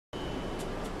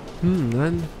Dann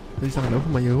würde ich sagen, laufen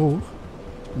wir mal hier hoch.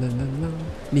 Lalala.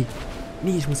 Nee.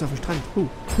 Nee, ich muss auf den Strand.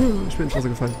 Ich bin ins Wasser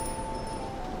gefallen.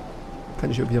 Kann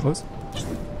ich irgendwie raus?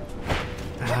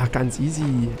 Ah, ganz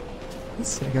easy.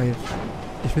 Das ist ja geil.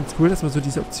 Ich finde es cool, dass man so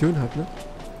diese Option hat, ne?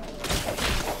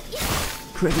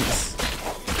 Credits.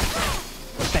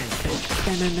 Bam, bam,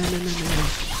 bam, bam, bam, bam,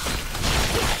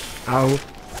 bam. Au.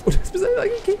 Oh, du hast mich selber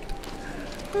gekickt.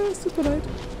 Es tut mir leid.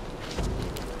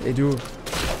 Hey du.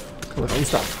 Komm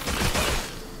raus da.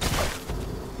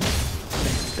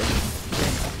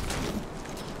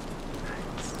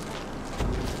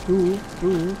 Du,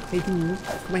 hey du,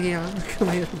 komm mal her, komm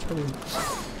mal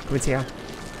jetzt her.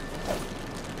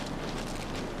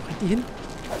 Wo rennt die hin?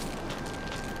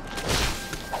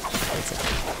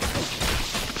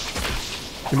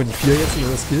 Nehmen wir die 4 jetzt in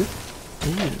unser Skill.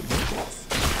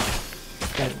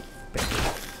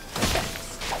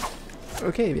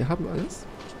 Okay, wir haben alles.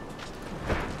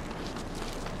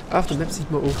 Ach, die Map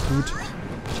sieht man auch gut.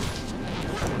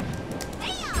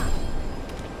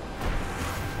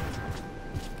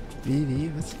 W,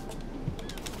 was?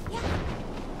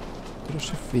 Oder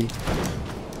Schiff W.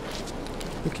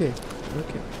 Okay.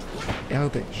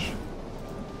 R-Dash.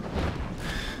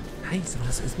 Nice, aber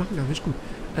das ist machen wir richtig gut.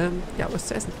 Ja, was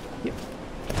zu essen. Hier.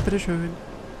 Bitteschön.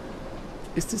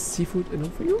 Is this seafood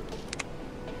enough for you?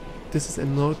 This is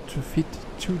enough to feed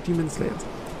 2 demon slayers.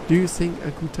 Do you think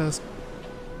I could just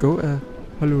go a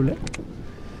hollow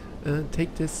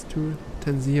take this to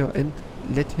Tanzir and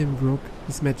let him work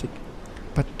his magic.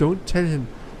 But don't tell him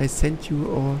I sent you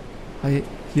or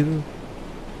he'll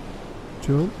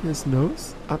turn his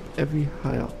nose up every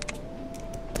higher.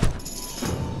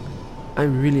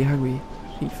 I'm really hungry,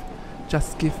 Chief.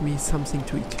 Just give me something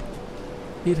to eat.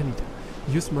 Here, Tanita.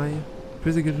 Use my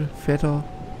physical feather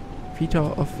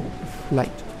of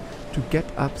flight to get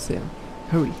up there.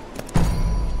 Hurry.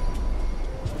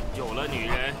 有了女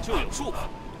人就有束缚，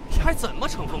你还怎么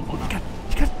乘风破浪？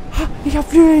 Ich hab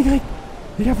Flügel gekriegt.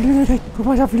 Guck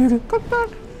mal, ich hab Flügel. Guck mal.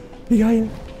 Wie geil.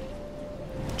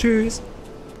 Tschüss.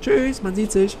 Tschüss, man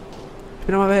sieht sich. Ich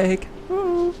bin aber weg.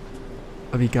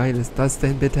 Aber wie geil ist das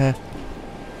denn bitte?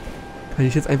 Kann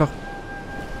ich jetzt einfach...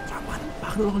 Ja, Mann,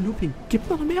 mach noch ein Looping. Gib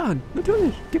noch mehr an.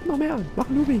 Natürlich. Gib noch mehr an. Mach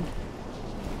ein Looping.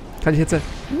 Kann ich jetzt...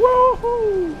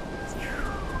 Woohoo!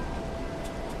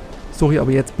 Sorry,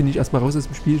 aber jetzt bin ich erstmal raus aus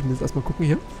dem Spiel. Ich muss erstmal gucken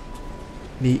hier.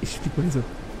 Nee, ich flieg mal nicht so.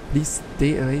 Please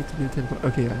stay away to the temple.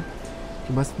 Okay, ja.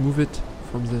 You must move it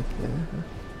from the...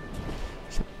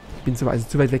 Ich bin zu weit. Also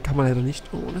zu weit weg kann man leider nicht.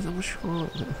 Oh, das ist aber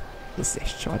schade. Das ist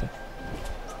echt schade.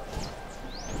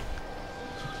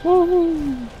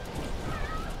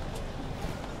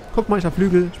 Guck mal, ich hab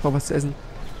Flügel. Ich brauche was zu essen.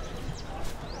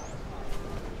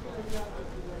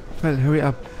 Well, hurry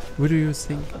up. What do you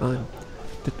think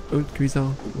that old greaser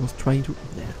was trying to...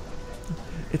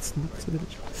 It's not the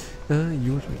village.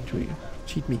 You're trying to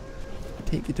cheat me.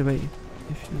 Take it away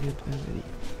if you get ready.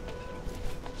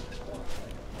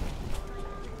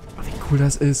 Oh, wie cool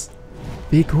das ist.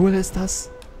 Wie cool ist das?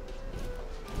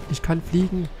 Ich kann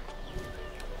fliegen.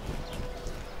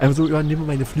 Also übernehme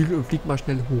meine Flügel und flieg mal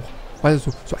schnell hoch.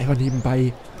 Also so einfach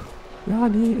nebenbei. Ja,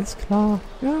 nee, ist klar.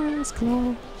 Ja, ist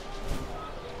klar.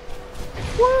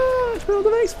 Wow, ich bin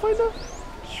unterwegs, Freunde.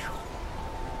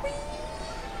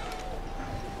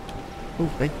 Oh,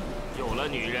 nein. 有了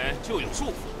女人就有束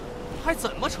缚，还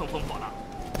怎么乘风破浪？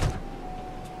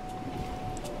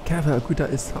 Careful, Akuta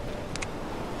is up.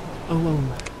 Oh,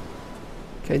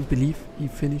 can't believe he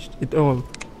finished it all.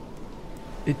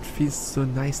 It feels so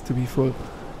nice to be full.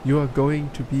 You are going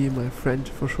to be my friend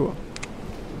for sure.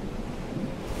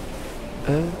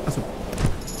 Achso.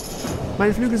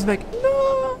 Meine Flügel sind weg.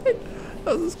 Nein!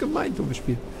 Das ist gemein, dummes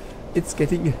Spiel. It's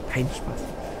getting... Kein Spaß.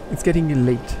 It's getting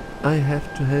late. I have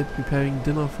to help preparing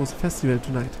dinner for the festival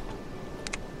tonight.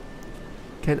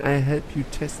 Can I help you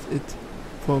test it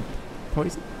for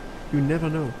poison? You never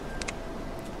know.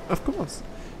 Of course.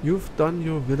 You've done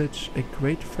your village a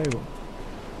great favor.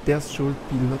 There should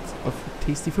be lots of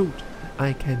tasty food.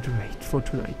 I can't wait for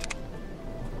tonight.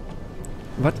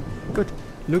 What? Good.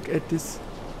 Look at this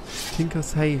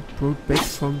Tinker's Hay brought back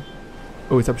from...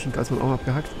 Oh, jetzt habe ich den Gas von Arm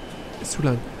abgehackt. Ist zu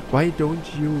lang. Why don't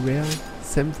you wear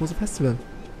them for the festival?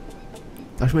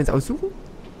 Darf ich mir jetzt aussuchen?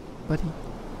 Buddy.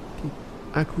 Okay.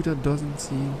 Akuta doesn't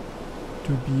seem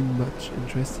to be much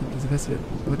interested in the festival,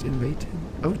 but invade him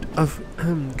out of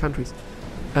countries.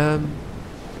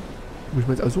 Muss ich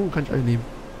mir jetzt aussuchen? Kann ich eine nehmen?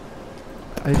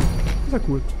 Eine. Das ist ja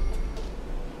cool.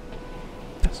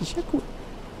 Das ist ja cool.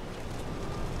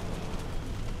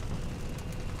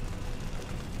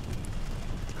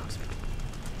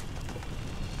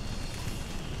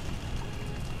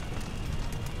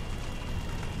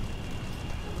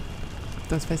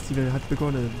 Das Festival hat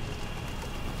begonnen.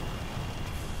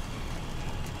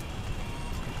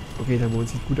 Okay, der Mond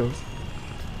sieht gut aus.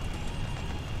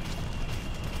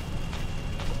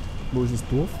 Wo ist das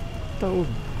Dorf? Da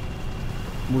oben.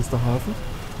 Wo ist der Hafen?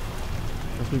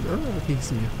 Da drüben. Ah, okay, hier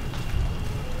sind wir.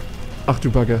 Ach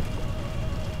du Bagger.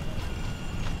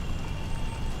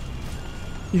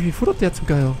 Wie viel futtert der zu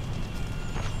Geier?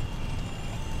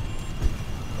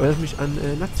 Erinnert mich an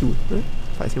Natsu, ne?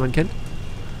 Falls jemand kennt.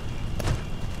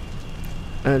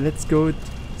 Let's go.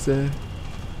 The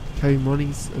curry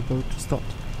morning's about to start.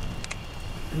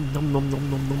 Nom nom nom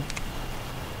nom nom.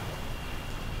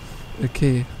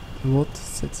 Okay. What?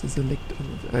 Setze select.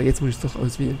 Jetzt muss ich es doch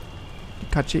auswählen. Die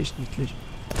Katsche ist niedlich.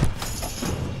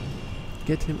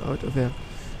 Get him out of there.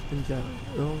 And yeah,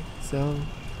 oh, there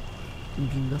will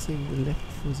be nothing left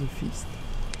for the feast.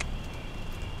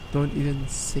 Don't even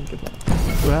think about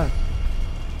it. Wow.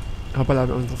 Hoppala,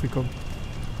 bin auch nicht drauf gekommen.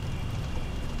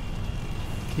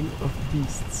 King of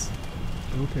Beasts.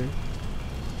 Okay.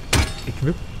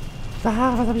 Equip.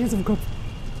 Ah, was habe ich jetzt auf dem Kopf?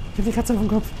 Ich habe die Katze auf dem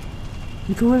Kopf.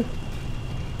 Wie cool.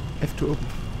 F to open.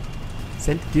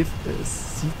 Send gift.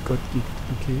 Seed God gift.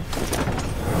 Okay.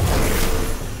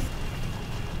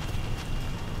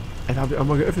 Alter, habe ich auch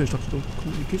mal geöffnet. Ich dachte, guck,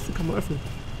 die Kiste kann man öffnen.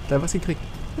 Da was gekriegt.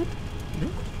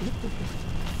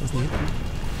 Was denn?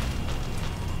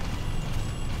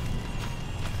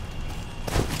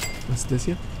 Was ist das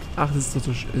hier? Ach, das ist doch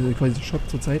so, quasi der Shop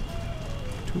zur Zeit.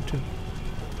 Tute.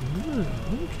 Okay.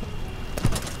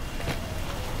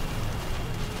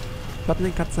 Ich hab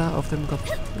eine Katze auf dem Kopf.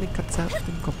 Eine Katze auf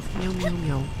dem Kopf. Miau, miau,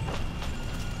 miau.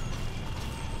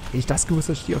 Hätte ich das gewusst,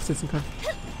 dass ich die aufsetzen kann?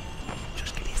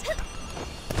 Ich gelesen.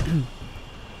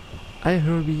 I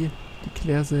hereby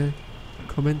declare the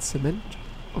commencement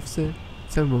of the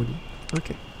ceremony.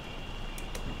 Okay.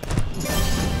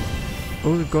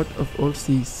 O God of all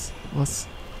seas, was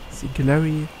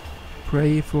singularly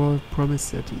pray for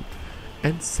prosperity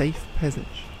and safe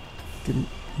passage,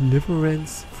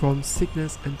 deliverance from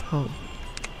sickness and harm.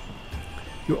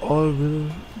 You all will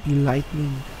be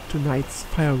lightning tonight's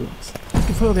fireworks. Es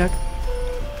gibt Feuerwerk.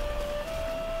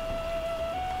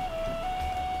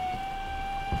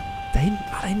 Da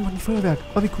hinten war ein Feuerwerk.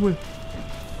 Oh, wie cool.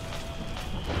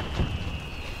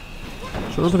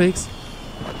 Schon unterwegs.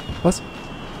 Was?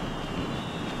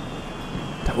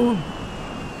 Da oben.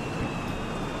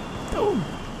 Da oben.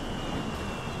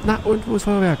 Na, und wo ist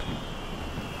Feuerwerk?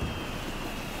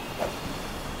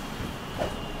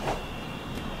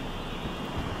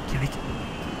 Geh weg.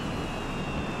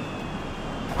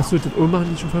 Achso, das oben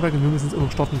machen die schon Feuerwerk und wir müssen jetzt auch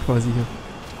noch starten quasi hier.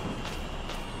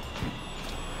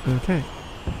 Okay.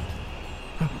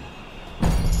 Ah.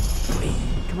 Ey,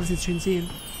 kann man das jetzt schön sehen?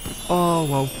 Oh,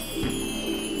 wow.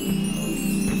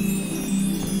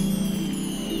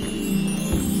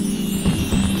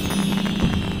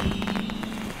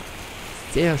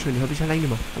 Sehr schön, das habe ich allein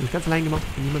gemacht. Habe ich ganz allein gemacht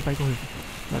und niemand beigeholfen.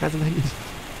 War ganz allein nicht.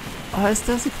 Oh, ist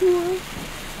das cool.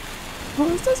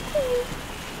 Oh, ist das cool.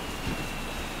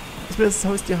 Ich will das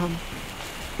Haustier haben.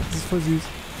 Das ist voll süß.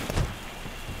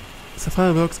 The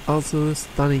fireworks are so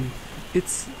stunning.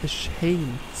 It's a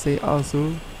shame they are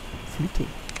so fleeting.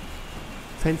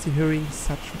 Fancy hearing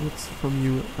such words from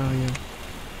you. Ah, yeah.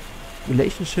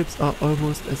 Relationships are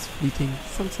almost as fleeting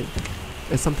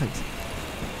sometimes.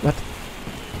 What?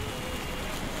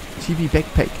 Chibi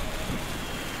Backpack.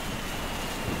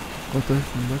 What the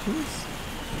knuckles?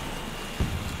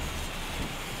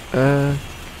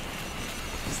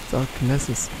 Star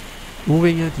Glasses.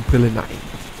 Ohrringe, die Brille, nein.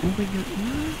 Ohrringe,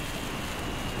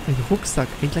 ein Rucksack,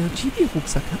 ein kleiner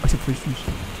Chibi-Rucksack. Oh, ich hab voll süß.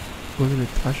 Wollen wir eine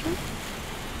Tasche?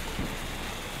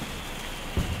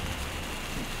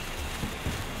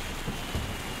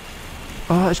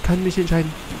 Oh, ich kann mich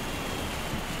entscheiden.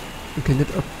 You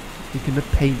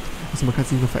cannot paint. Also man kann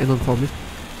es nicht noch verändern farblich.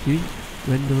 Hier,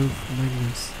 Randolph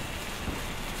Magnus.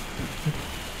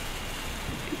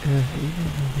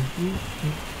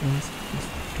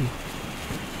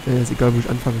 Ist egal, wo ich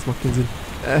anfange, das macht keinen Sinn.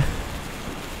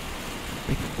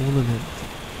 Ornament.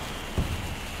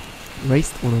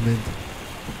 Waist Ornament.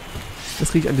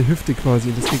 Das kriege ich an der Hüfte quasi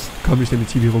und das komme ich dann mit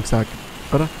Chibi-Rucksack.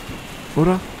 Oder?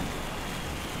 Oder?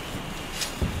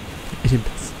 Ich nehme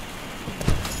das.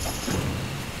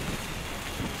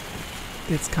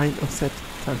 It's kind of sad,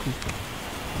 Taku.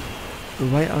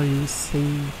 Why are you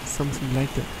saying something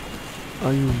like that?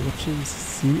 Are you watching the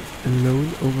sea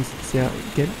alone over there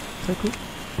again, Taku?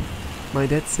 My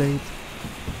dad said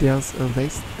there's a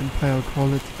vast empire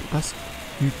called us.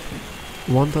 You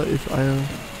wonder if I'll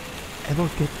ever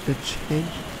get a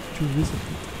chance to visit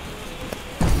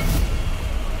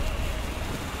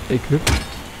it. Equip.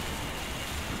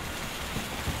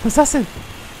 Was ist das denn?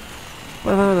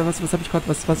 Warte, was hab ich gerade?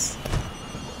 Was?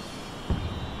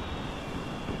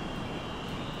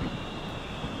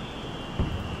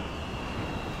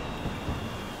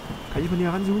 Kann ich von hier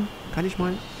ranzoomen? Kann ich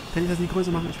das nicht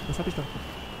größer machen? Was hab ich da?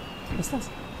 Was ist das?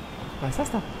 Was ist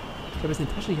das da? Ich habe jetzt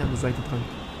eine Tasche hier an der Seite dran.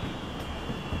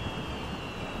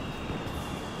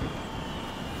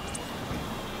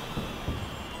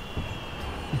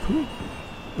 Wie cool.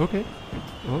 Okay.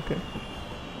 Okay.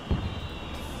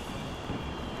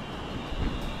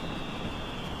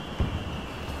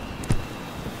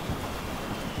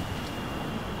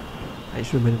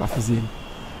 Ich will meine Waffe sehen.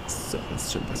 So, das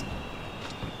ist schon was.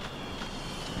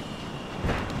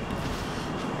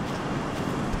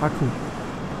 Taku.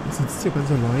 Er sitzt hier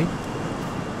ganz allein.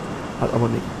 Hat aber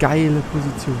eine geile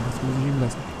Position. Das muss ich ihm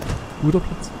lassen. Guter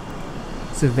Platz.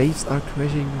 The waves are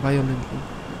crashing violently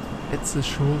at the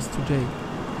shores today.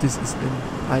 This is an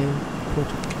iron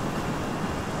portal.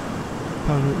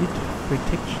 Paranoid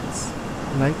protections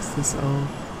like this are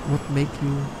what make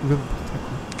you wimp,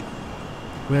 Taku.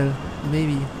 Well,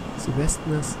 maybe the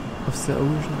vastness of the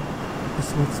ocean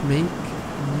is what make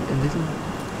me a little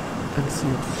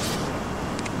anxious.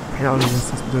 Keine Ahnung,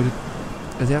 was das bedeutet.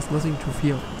 There's nothing to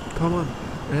fear. Come on,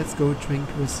 let's go drink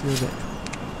with your dad.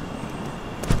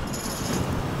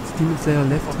 The demon slayer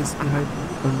left his behind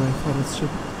on my father's ship.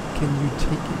 Can you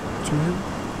take it to him?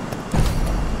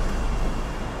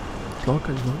 Klar,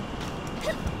 kann ich machen.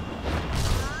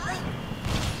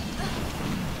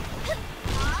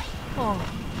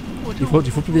 Die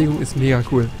Fortbewegung ist mega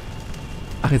cool.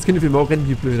 Ach, jetzt können wir auch rennen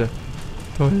wie blöde.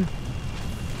 Toll.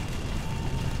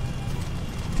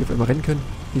 Die auf einmal rennen können.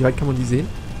 Wie weit kann man die sehen?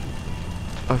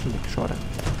 Ah, schon weg. Schade.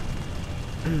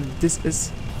 This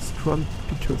is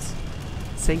Scrumptious.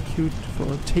 Thank you for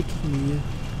taking me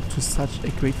to such a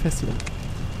great festival.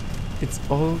 It's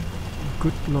all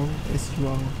good long as you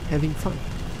are having fun.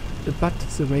 But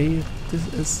the way this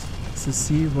is the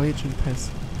sea voyaging pass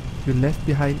you left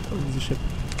behind on the ship.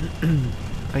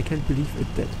 I can't believe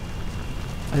it that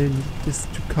I'll need this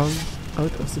to come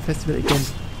out of the festival again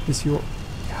with your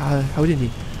howdy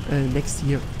next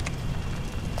year.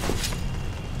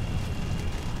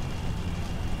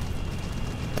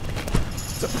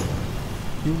 So,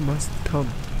 you must come.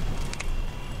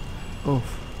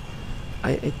 Off.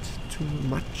 I ate too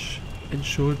much and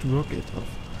should work it off.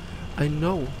 I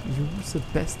know you the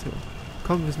best here.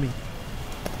 Come with me.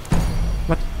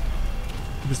 What?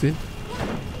 Du bist den?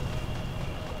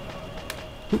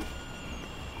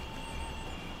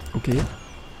 Okay.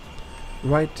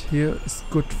 Right here is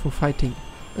good for fighting.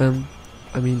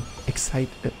 I mean,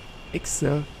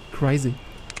 crazy.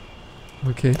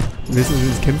 Okay. Willst du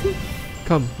jetzt kämpfen?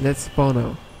 Komm, let's spawn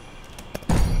now.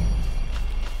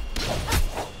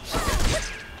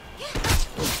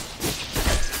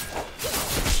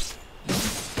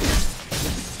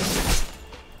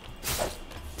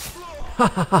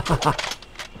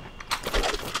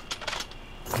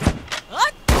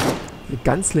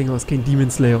 Ganz länger ist kein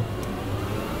Demon Slayer.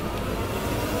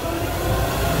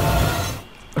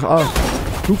 Ach,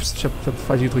 ups, ich hab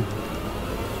falsch gedrückt.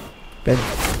 Ben.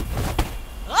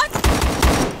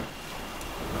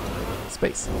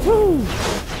 Space.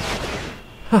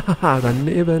 Hahaha,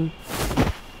 daneben.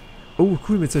 Oh,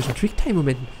 cool, mit solchen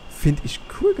Quicktime-Momenten. Finde ich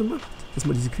cool gemacht, dass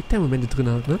man diese Quicktime-Momente drin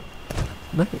hat, ne?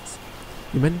 Nice.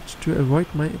 You managed to avoid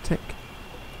my attack.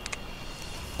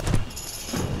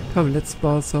 Come, let's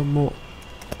bar some more.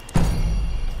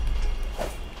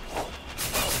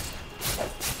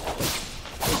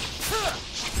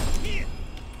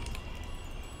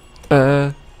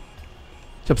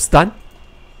 Ich hab Stun.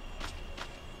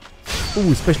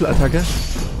 Special-Attacke.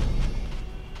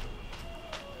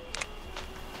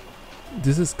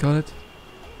 This is called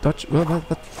Dodge.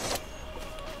 What?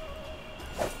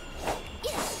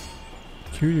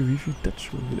 Curious, wie viel Dodge?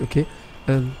 Okay.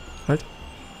 Halt.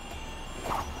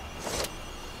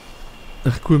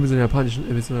 Ach cool, mit so einer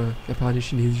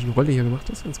japanisch-chinesischen Rolle hier gemacht.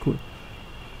 Das ist ganz cool.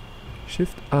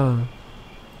 Shift A.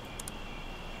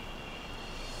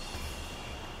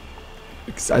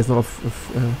 Ist alles noch auf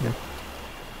ja.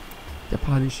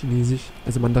 Japanisch-chinesisch,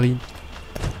 also Mandarin.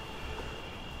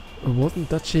 Wasn't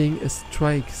dodging a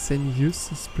strike, then use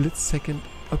the split second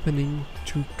opening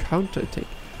to counterattack.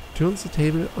 Turn the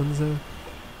table on the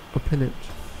opponent.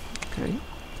 Okay.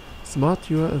 Smart,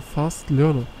 you are a fast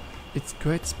learner. It's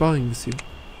great sparring with you.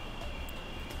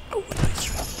 Oh,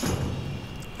 nice.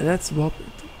 Let's wrap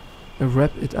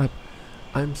it up.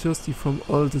 I'm thirsty from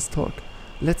all this talk.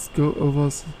 Let's go over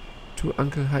to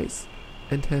Uncle Heiß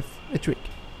and have a drink.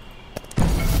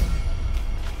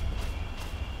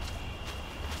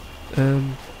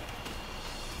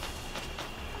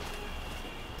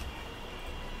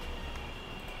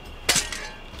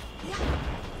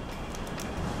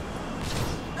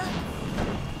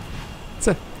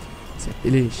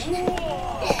 Billig.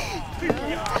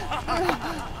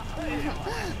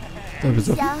 Da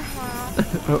besoffen. 小孩，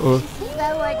 Oh oh. 喜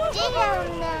欢我这样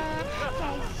呢，还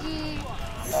是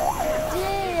这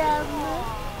样呢？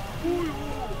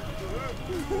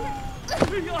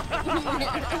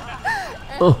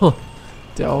 Oh,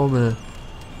 der Arme.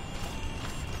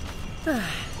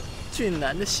 俊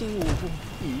男的新舞步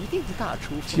一定是大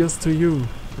出风。 Cheers to you.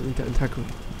 Winter and Taco.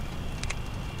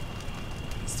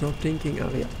 Stop thinking,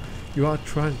 Aria. You are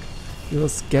drunk. You are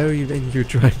scary when you're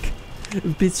drunk.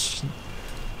 Ein bisschen.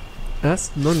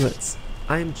 Erst non-words.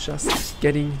 I'm just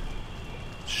getting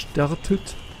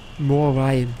started. More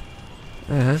wine.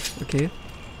 Aha, okay.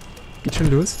 Geht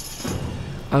schon los.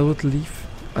 I would leave.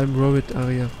 I'm worried,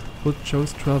 Aria. Would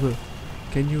chose trouble.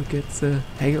 Can you get the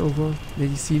hangover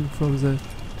medicine from the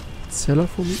cellar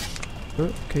for me?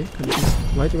 Okay, kann ich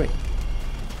nicht. Right away.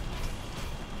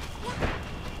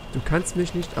 Du kannst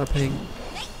mich nicht abhängen.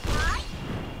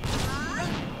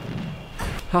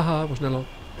 Haha, war schneller.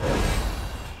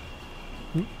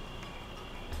 Hm?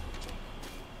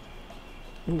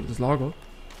 Oh, das Lager.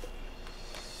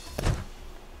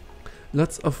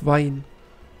 Lots of wine.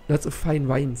 Lots of fine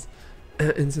wines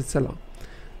in the cellar.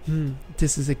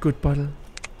 This is a good bottle.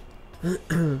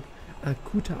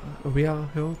 Akuta, where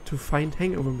her to find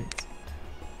hangover meds.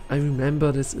 I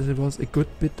remember this was a good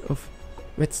bit of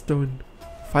whetstone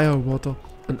firewater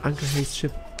on Uncle Hayes'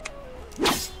 ship.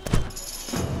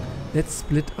 Let's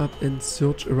split up and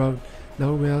search around.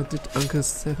 Now where did Uncle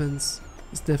Stephens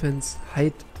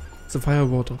hide the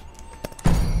firewater?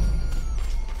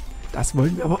 Das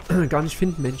wollen wir aber gar nicht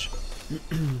finden, Mensch.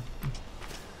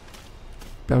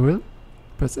 Barrel.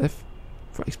 Press F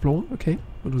for Explore. Okay.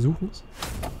 Untersuchungs.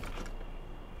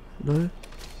 Nein.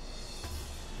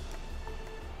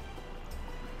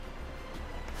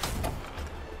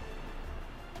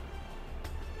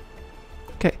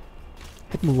 Okay.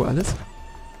 Hätten wir wohl alles.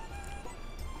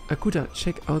 Akuta,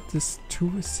 check out these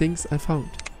two things I found.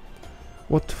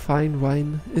 What fine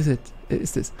wine is it?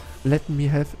 Is this? Let me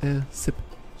have a sip.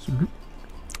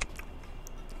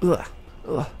 Ugh.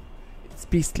 Ugh. It's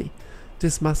beastly.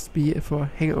 This must be for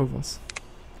hangovers.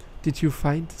 Did you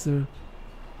find the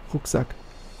Rucksack?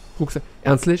 Rucksack.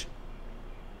 Ernstlich?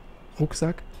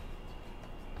 Rucksack?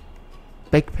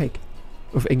 Backpack.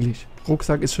 Auf Englisch.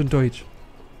 Rucksack ist schon Deutsch.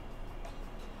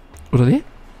 Oder ne?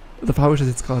 Oder verhaue ich das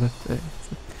jetzt gerade?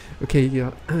 Okay,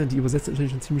 ja. Die Übersetzung ist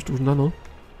natürlich schon ziemlich durcheinander.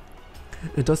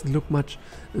 It doesn't look much,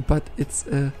 but it's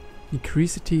a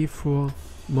necessity for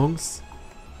monks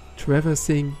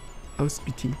traversing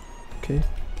Ausbiti. Okay.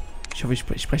 Ich hoffe,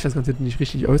 ich spreche das Ganze nicht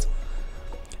richtig aus.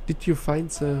 Did you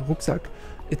find the Rucksack?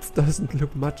 It doesn't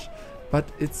look much, but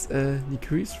it's a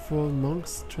necessity for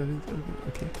monks traveling.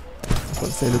 Okay. Das war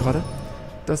dasselbe gerade.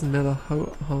 Doesn't matter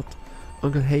how hard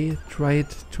Uncle Hay tried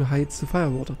to hide the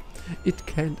firewater. It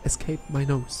can't escape my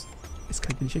nose. Es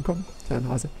kann mir nicht entkommen. Seine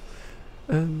Nase.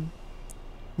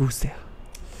 Wo ist der?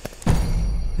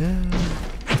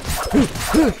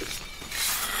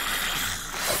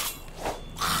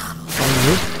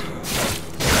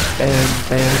 Bam,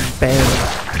 bam, bam.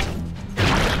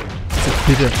 So,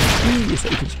 bitte. Ist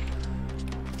er eklig.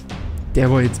 Der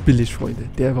war jetzt billig, Freunde.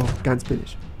 Der war ganz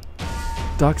billig.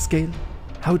 Dark Scale.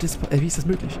 Wie ist das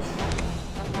möglich?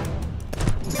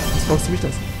 Was brauchst du mich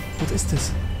das? Was ist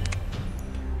das?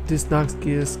 This dark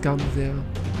scale scum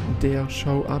there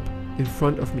show up in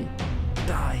front of me.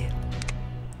 Die.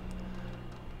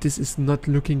 This is not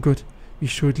looking good. We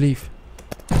should leave.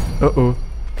 Oh oh.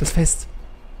 Das Fest.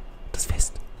 Das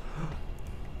Fest.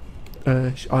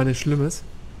 Ich ahne Schlimmes.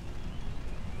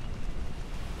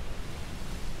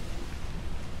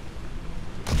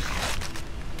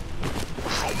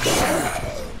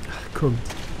 Ach, kommt.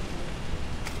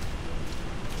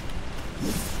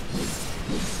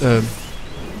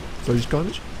 Soll ich gar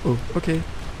nicht? Oh, okay.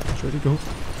 Entschuldigung.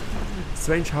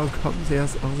 Strange how come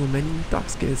there's so many dark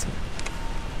scales.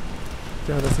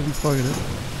 Ja, das ist ja die Frage, ne?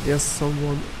 There's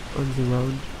someone on the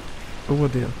round over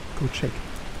there. Go check.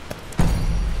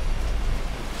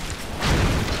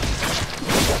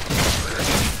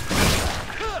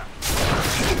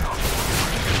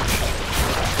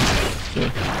 So.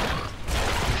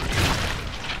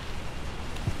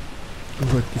 Oh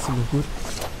Gott, geht's ihm noch gut?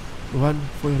 Run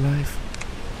for your life.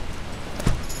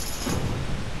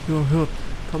 You're hurt.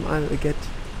 Come, I'll get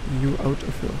you out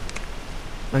of here.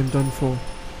 I'm done for.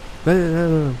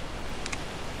 Oh,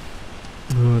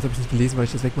 das habe ich nicht gelesen, weil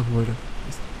ich das wegmachen wollte.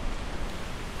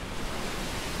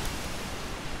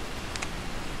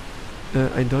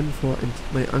 I'm done for and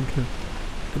my uncle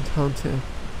and hunter.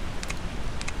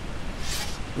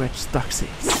 Wretch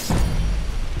Duxies.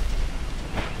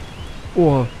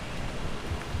 Oh.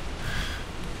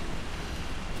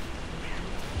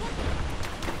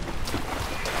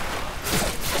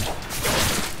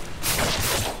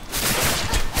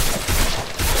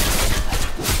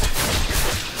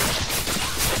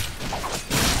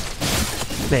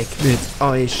 Weg mit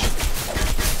euch.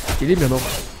 Die leben ja noch.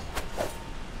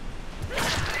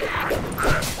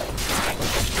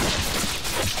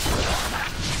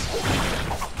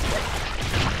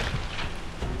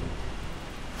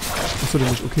 Achso, der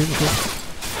nicht. Okay, okay.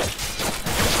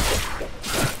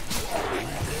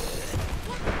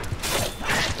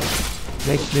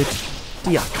 Weg mit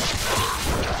dir.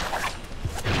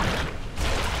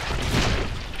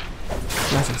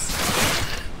 Lass es.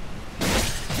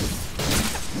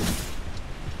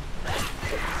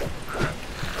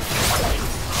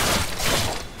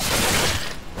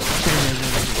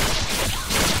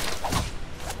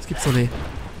 Das gibt's doch nicht.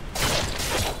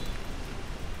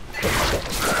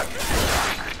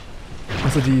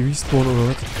 Achso, die Respawn oder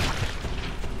was?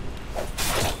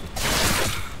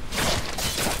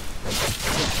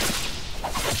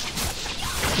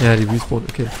 Ja, die Respawn,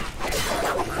 okay.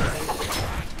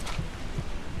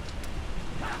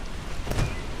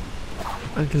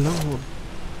 Uncle Longhorn.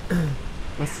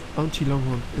 Was Auntie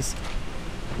Longhorn ist.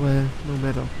 Well, no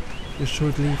matter. You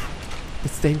should leave.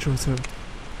 It's dangerous, sir.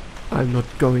 I'm not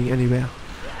going anywhere.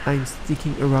 I'm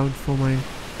sticking around for my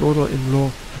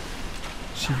daughter-in-law.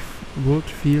 She would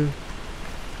feel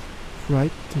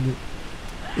frightened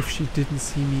if she didn't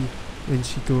see me when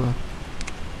she go up.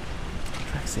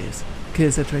 Track sales. Kill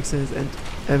the track sales and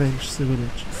avenge the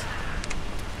villages.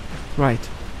 Right.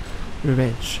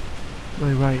 Revenge.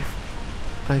 My wife.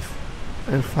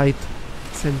 I'll fight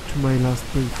sent to my last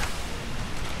breath.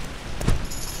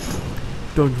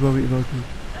 Don't worry about me.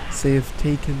 They have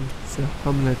taken the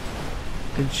hamlet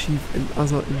and chief and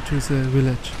other into the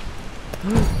village.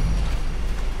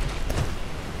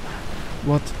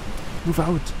 What? Move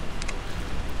out!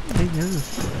 Yeah.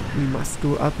 We must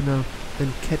go up now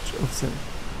and catch of them.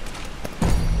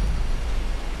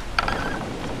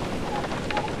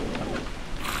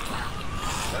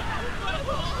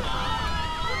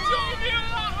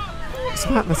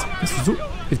 Was so?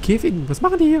 Mit Käfigen? Was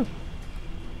machen die hier?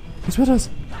 Was wird das?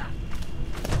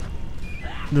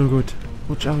 No good.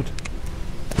 Watch out.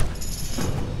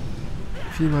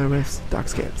 Feel my refs. Dark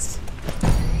Scales.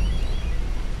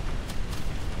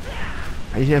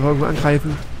 Kann ich nicht einfach irgendwo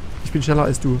angreifen? Ich bin schneller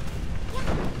als du.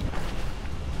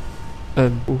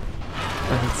 Oh.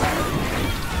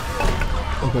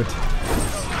 Oh Gott.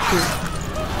 Okay.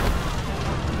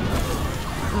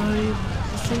 Nein.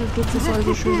 Das ist so eine Dutze, das war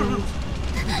so schön.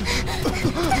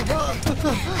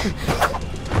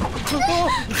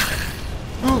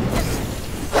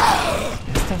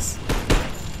 Wer ist das?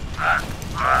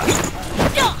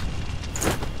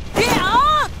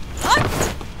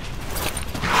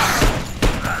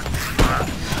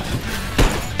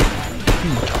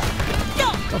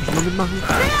 Darf ich mal mitmachen?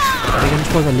 Aber ich kann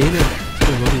nicht voll alleine.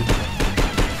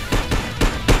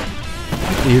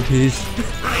 Episch.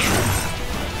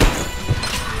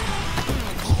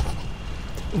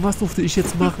 Und was durfte ich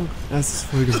jetzt machen? Das ist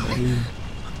voll gemein.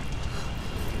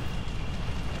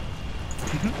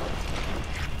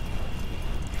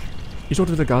 Ich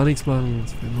durfte wieder gar nichts machen.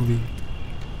 Das wäre nur wie.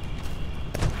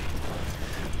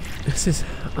 Es ist.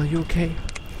 Are you okay?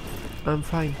 I'm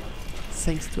fine.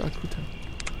 Thanks to Akuta.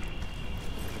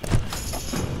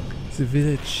 The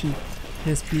village chief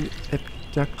has been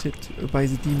abducted by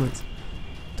the demons.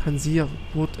 Tanzir,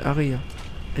 Wood area,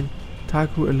 and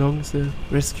Taku along the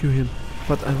rescue him.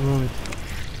 But I'm worried.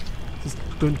 Just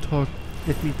don't talk.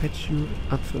 Let me patch you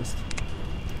up first.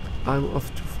 I'm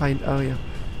off to find Arya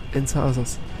and the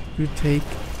others. You take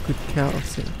good care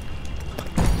of them.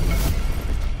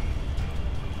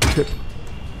 Equip.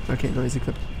 Okay, nice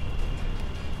equip.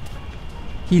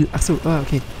 Heal. Ach so,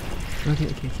 okay. Okay.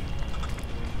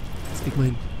 Jetzt krieg mal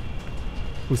hin.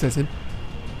 Wo ist das hin?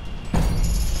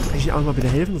 Kann ich dir auch mal bitte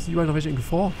helfen? Das sind überall noch welche in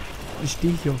Gefahr. Ich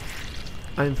stehe hier.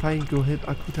 I'm fine, go help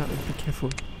Akuta and be careful.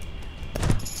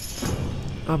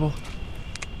 Aber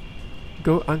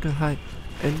go Uncle High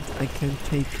and I can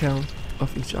take care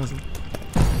of each other.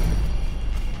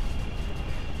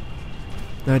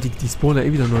 Na, die spawnen ja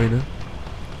eh wieder neu, ne?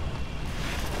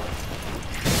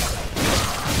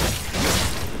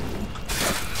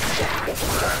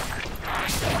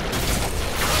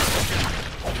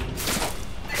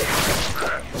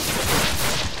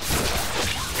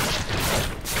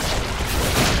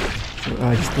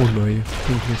 Ah, die spawnen neu.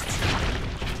 Bringt nichts.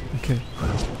 Okay.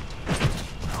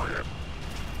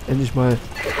 Endlich mal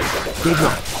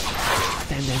Gegner.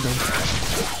 Damn.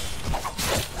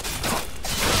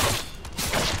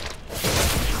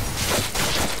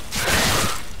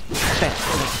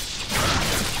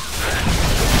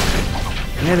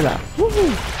 Level up.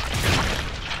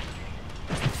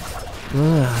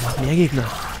 Noch mehr Gegner.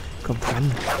 Kommt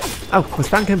ran. Au, was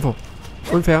Fernkämpfer.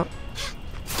 Unfair.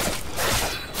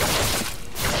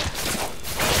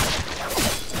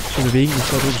 zu bewegen,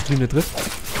 das war so beschriebene Drift.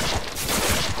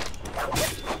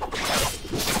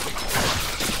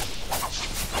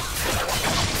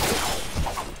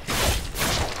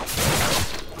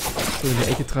 So, in der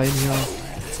Ecke rein hier.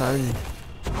 Zahlen.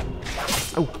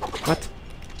 Au, was?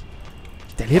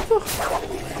 Der lebt noch?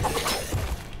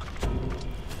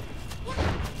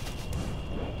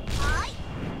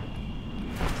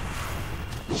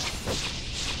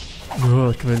 Oh,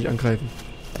 ich kann ja nicht angreifen.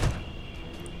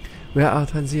 Where are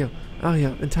Tanzir,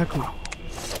 Arya and Taku?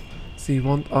 They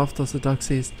want after the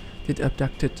Darkseas did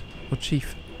abducted or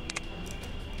chief.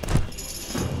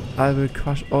 I will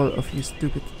crush all of you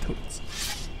stupid toads.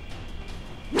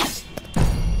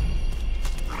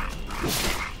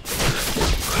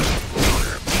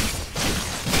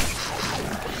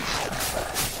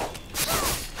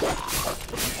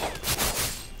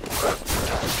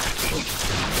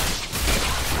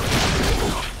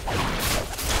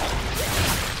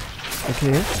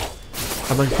 Okay.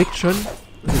 Aber man kriegt schon,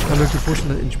 also ich kann mir wirklich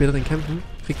vorstellen, in späteren Kämpfen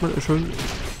kriegt man schon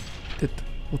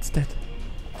what's that?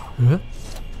 Hä?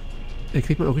 Da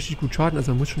kriegt man auch richtig gut Schaden, also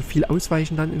man muss schon viel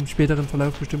ausweichen dann im späteren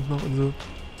Verlauf bestimmt noch und so.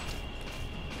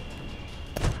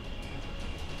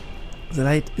 The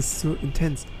light is so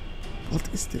intense. What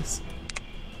is this?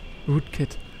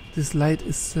 Rootkit. This light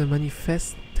is the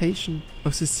manifestation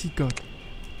of the sea god.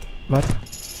 What?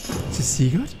 The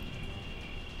sea god?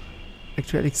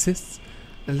 Actually exists.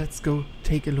 Let's go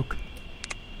take a look.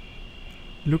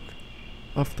 Look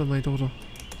after my daughter.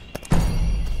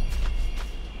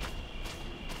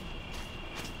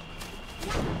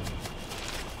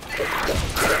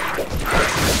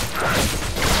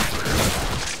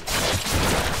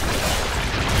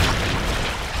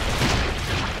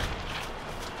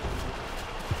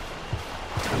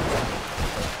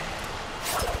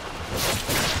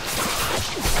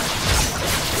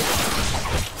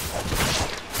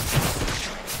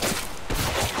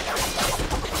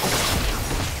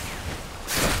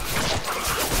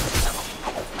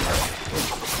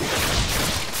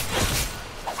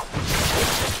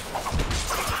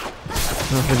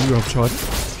 Ach, wenn überhaupt Schaden.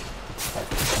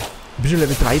 Ein bisschen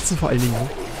Level 13 vor allen Dingen. Ne?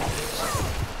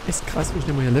 Ist krass, wie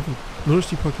schnell wir hier leveln. Nur durch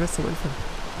die paar Quests am Anfang.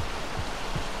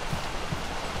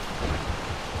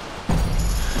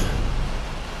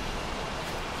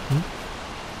 Hm?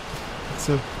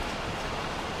 So.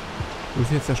 Wo ist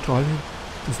denn jetzt der Strahl hin?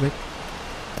 Das ist weg.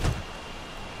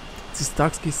 These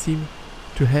Darkseas seem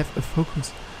to have a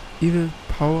focus. Evil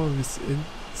power within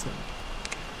them.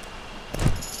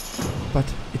 But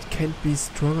it can't be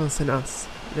stronger than us.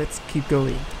 Let's keep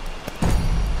going.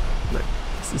 Nein,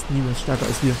 es ist niemals stärker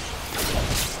als wir.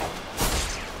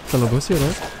 Kleiner Boss hier, oder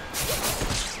was?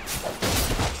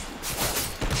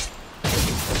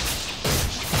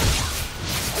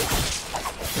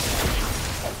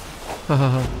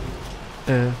 Hahaha.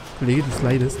 Kollege, du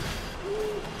slidest.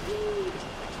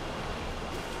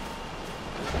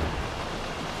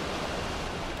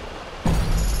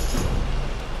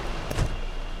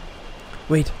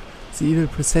 Wait, the evil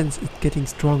presence is getting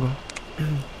stronger.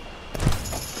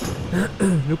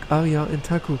 Look, Arya and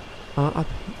Taku are up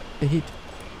ahead.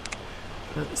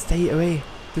 Stay away,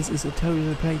 this is a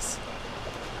terrible place.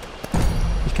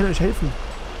 Ich kann euch helfen.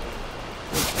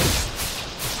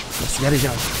 Das werde ich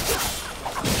auch.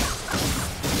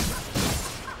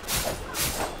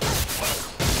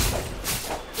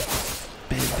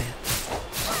 Bam, bam.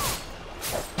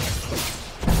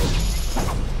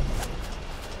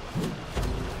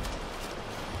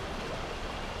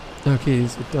 Okay,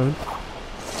 ist down.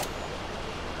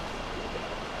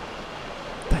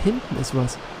 Da hinten ist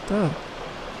was. Da.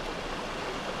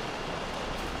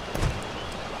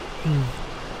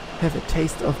 Have a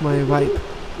taste of my vibe.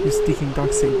 You sticking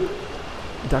Ducks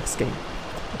game.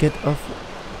 Get off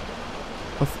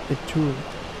a tour.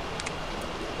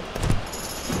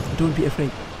 Don't be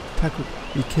afraid. Taku,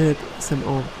 we killed them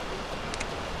all.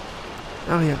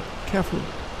 Arya, careful.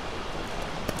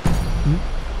 Hm?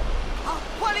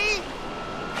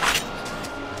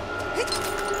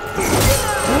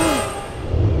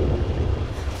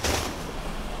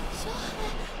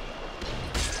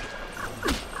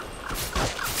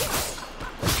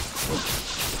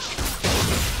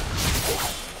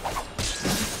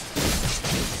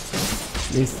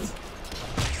 Mist.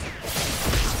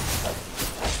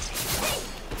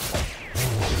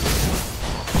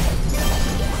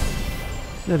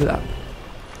 Level up.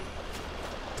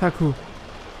 Taku.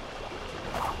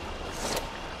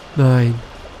 Nein.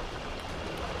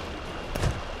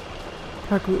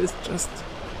 Taku is just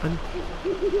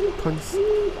unconscious,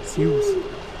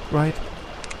 right?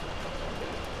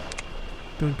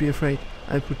 Don't be afraid.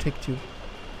 I'll protect you.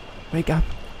 Wake up.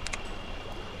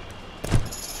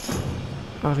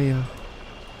 area.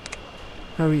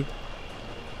 Hurry.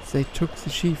 They took the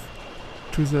chief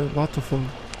to the waterfall.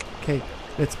 Okay,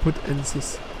 let's put in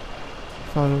this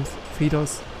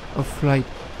feeders of flight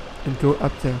and go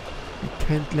up there. We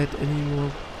can't let any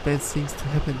more bad things to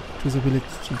happen to the village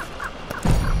chief.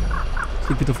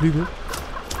 Krieg wieder Flügel.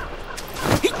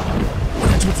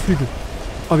 Tut Flügel.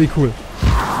 Oh, wie cool.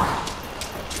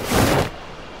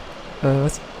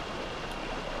 Was?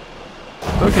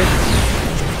 Okay.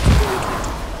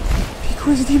 Wie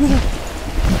cool sind die bitte?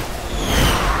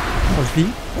 Kann ich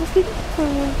fliegen?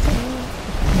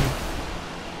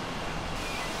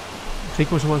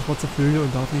 Kriegt man schon mal das Wort zur Vögel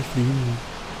und darf nicht fliegen.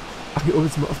 Ach, hier oben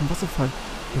sind wir auf dem Wasserfall.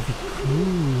 Oh, wie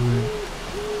cool.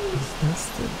 Was ist das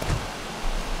denn?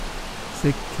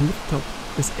 The cliff top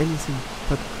is anything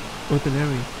but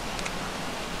ordinary.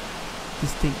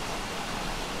 Distinct.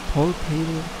 Paul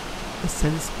Pable, a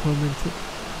sense tormented.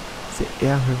 The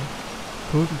air her.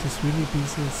 Couldn't this really be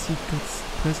the secret's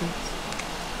presence?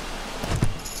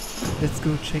 Let's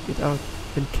go check it out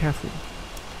and careful.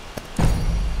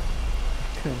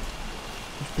 Okay.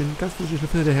 Ich bin ganz flüssig, ich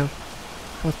laufe hinterher.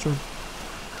 Passt schon.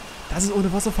 Das ist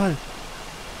ohne Wasserfall.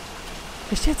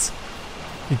 Echt jetzt?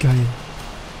 Wie geil.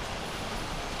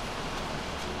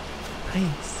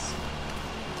 Nice.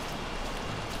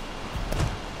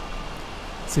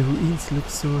 The ruins look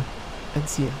so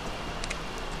ancient.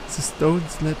 The stone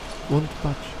slab won't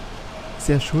budge.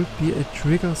 There should be a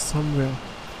trigger somewhere.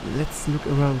 Let's look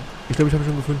around. Ich glaube, ich habe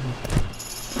schon gefunden.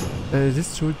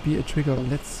 This should be a trigger.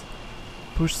 Let's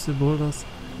push the boulders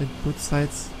and both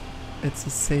sides at the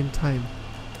same time.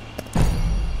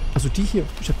 Also die hier.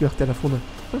 Ich habe gedacht, der da vorne.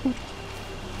 Na gut.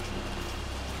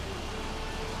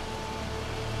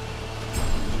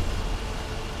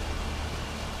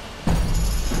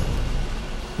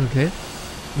 Okay.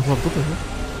 Nochmal bitte,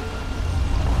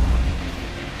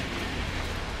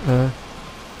 ne?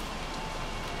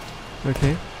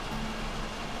 Okay.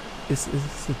 Is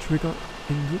the trigger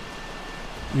in you?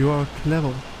 You are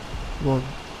clever one.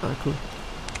 Ah, cool.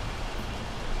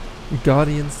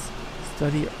 Guardians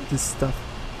study this stuff.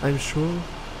 I'm sure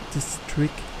this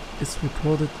trick is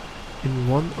recorded in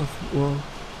one of our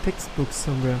textbooks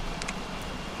somewhere.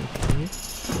 Okay.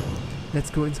 Let's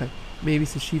go inside. Maybe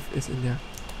the chief is in there.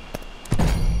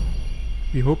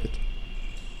 We hope it.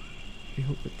 We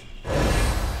hope it.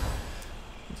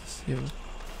 Was ist hier?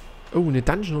 Oh, eine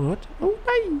Dungeon, oder? Oh,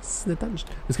 nice. Eine Dungeon.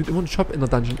 Es gibt immer einen Shop in der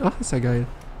Dungeon. Ach, ist ja geil.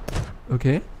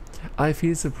 Okay. I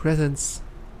feel the presence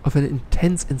of an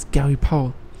intense and scary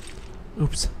power.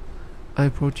 Oops. I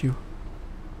brought you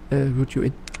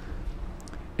in.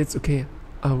 It's okay.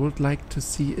 I would like to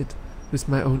see it with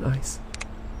my own eyes.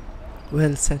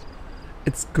 Well said.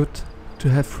 It's good to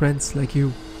have friends like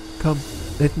you. Come,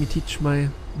 let me teach my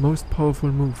most powerful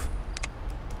move.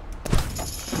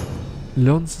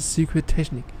 Learn the secret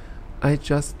technique I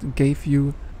just gave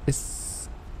you as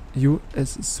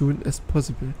soon as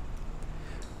possible.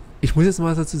 Ich muss jetzt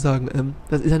mal was dazu sagen.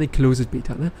 Das ist eine Closed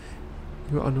Beta, ne?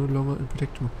 You are no longer in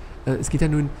protection. Es geht ja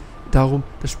nun darum,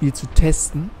 das Spiel zu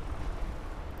testen.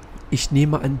 Ich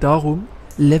nehme an, darum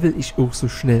level ich auch so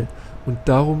schnell. Und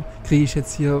darum kriege ich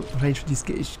jetzt hier wahrscheinlich für die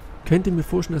Skill. Ich könnte mir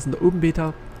vorstellen, dass in der Open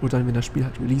Beta oder dann, wenn das Spiel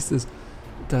halt released ist,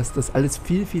 dass das alles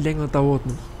viel, viel länger dauert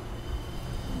noch.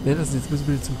 Ja, dass es jetzt ein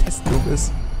bisschen zum Testen auch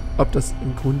ist, ob das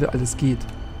im Grunde alles geht.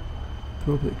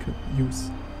 Purple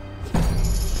Use.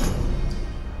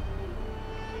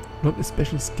 Not a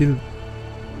special skill.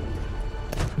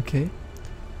 Okay.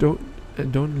 Don't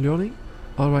learning?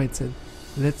 Alright then.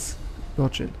 Let's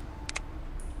watch it.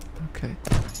 Okay.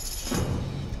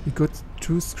 We got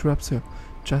 2 scrubs here.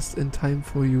 Just in time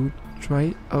for you.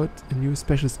 Try out a new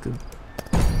special skill.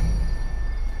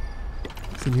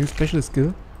 It's a new special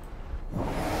skill.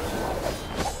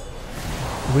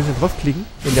 Da muss ich dann draufklicken,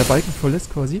 wenn der Balken voll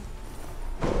ist quasi.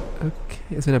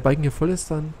 Okay, also wenn der Balken hier voll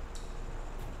ist, dann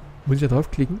muss ich da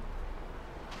draufklicken.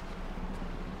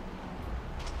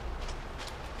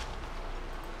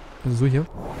 Also so hier.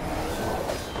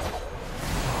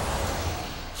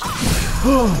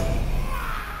 Oh.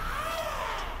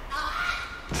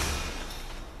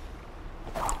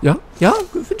 Ja, ja,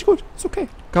 finde ich gut. Ist okay.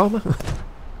 Kann man machen.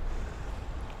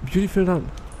 Beautiful done.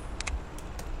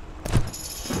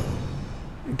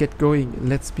 Get going.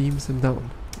 Let's beam them down.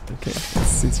 Okay,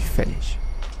 jetzt sind sie fertig.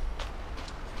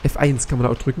 F1 kann man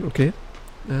da auch drücken, okay.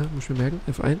 Ja, muss ich mir merken.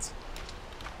 F1.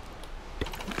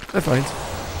 F1.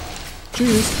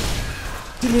 Tschüss.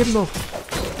 Die leben noch.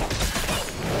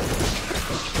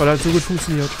 Weil er halt so gut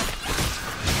funktioniert.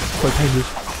 Voll peinlich.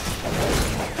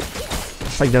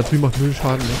 Vor allem da drüben macht 0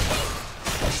 Schaden, ne?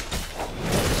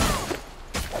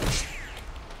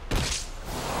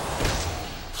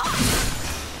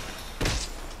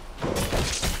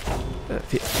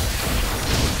 Fehlt.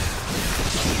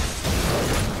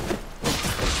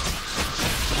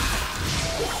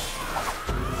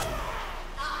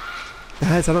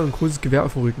 Ja, jetzt hat er ein großes Gewehr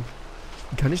auf dem Rücken.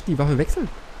 Wie kann ich die Waffe wechseln?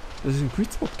 Das ist ein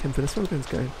Greensword kämpfe, das war ganz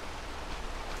geil.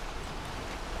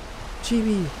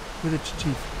 Chibi, Village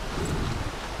Chief.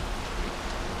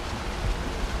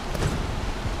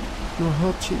 Your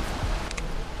heart, Chief.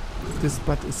 This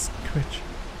butt is scratch.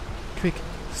 Quick,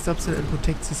 stop them and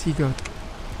protect the sea god.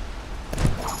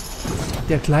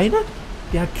 Der Kleine?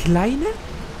 Der Kleine?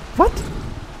 What?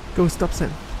 Go stop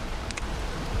them.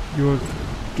 You're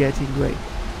getting way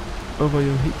over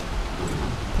your head.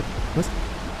 Was?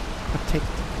 Protect.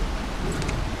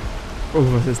 Oh,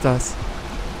 was ist das?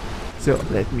 So,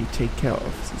 let me take care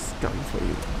of this gun for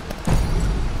you.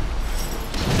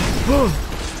 Oh!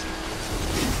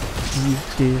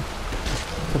 Die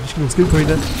ich hab nicht genug Skill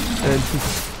Points.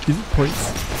 Skill Points.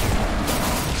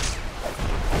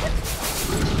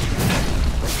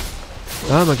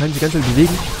 Ah, man kann sich die ganze Zeit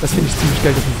bewegen. Das finde ich ziemlich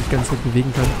geil, dass man sich die ganze Zeit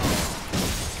bewegen kann.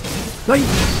 Nein!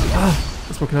 Ah,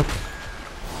 das war knapp.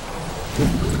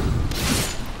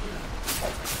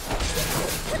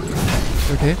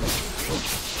 Okay.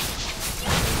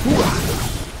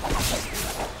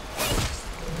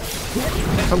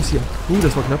 Komm's hier.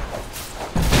 Das war knapp.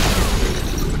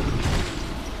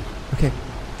 Okay,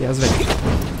 der ist weg.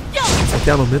 Jetzt hat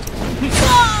der noch mit.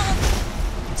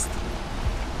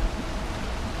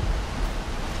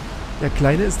 Der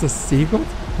Kleine ist das Seegott?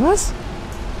 Was?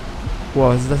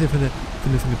 Boah, was ist das hier für eine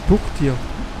Bucht hier?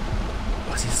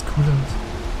 Boah, sieht das cool aus.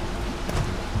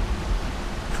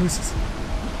 Cruises.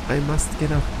 I must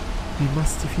get up. We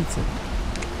must defeat them.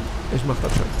 Ich mach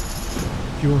das schon.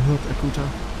 You heard, Akuta.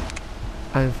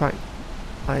 I'm fine.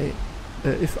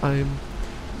 If I'm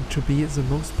to be the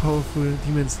most powerful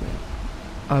demon slayer,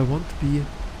 I won't be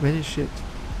vanished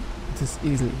this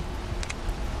easily.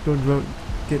 Don't worry.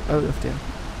 Get out of there.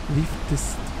 Leave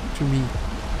this to me.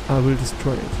 I will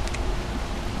destroy it.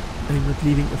 I'm not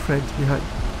leaving a friend behind.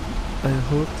 I'll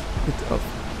hold it up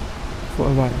for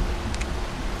a while.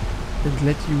 And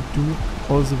let you do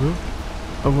all the work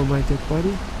over my dead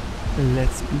body. And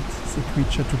let's beat the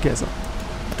creature together.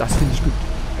 Das finde ich gut.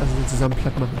 Also den zusammen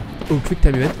platt machen. Oh,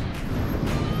 Quicktime-Event.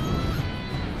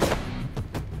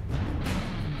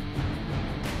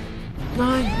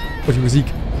 Nein! Oh, die Musik.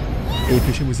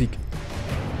 Epische Musik.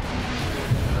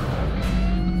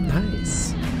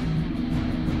 Nice.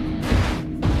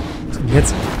 Was denn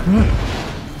jetzt?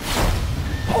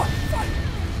 Oh,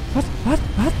 was?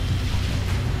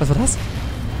 Was war das?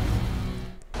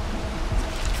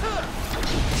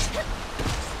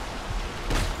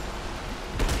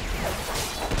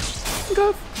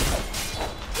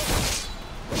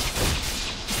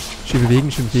 Schön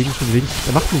bewegen.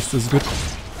 Er macht nichts, das ist gut.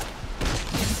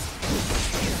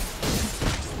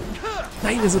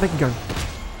 Nein, er ist weggegangen.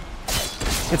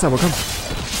 Jetzt aber, komm.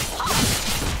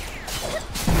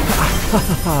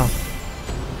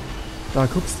 Da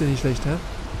guckst du nicht schlecht, hä?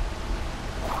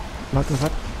 Warte.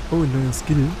 Oh, ein neuer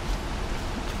Skill.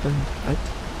 Dann halt.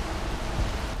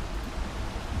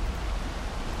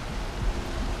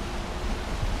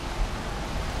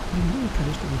 Kann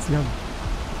ich denn jetzt lernen?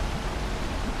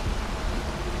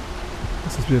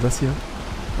 Was ist wieder das hier?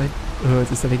 Nein.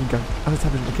 Jetzt ist er weggegangen. Ach, jetzt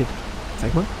habe ich ihn. Okay.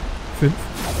 Zeig mal. 5.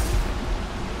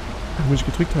 Ach, muss ich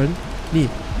gedrückt halten? Nee,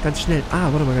 ganz schnell. Ah,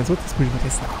 warte mal ganz kurz. Das muss ich mal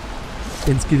testen.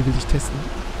 Den Skill will ich testen.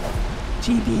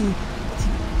 Chibi.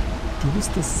 Du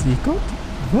bist das Seegott?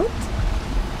 What?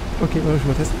 Okay, wollen wir schon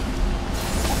mal testen?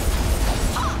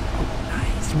 Oh,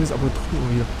 nice. Ich muss aber drücken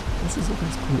wieder. Das ist so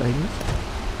ganz cool eigentlich.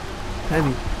 Tell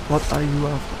me, what are you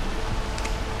after?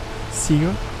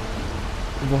 Seeger?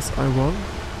 Was I wrong?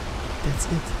 That's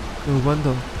it. No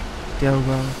wonder there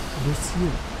were no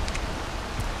seal.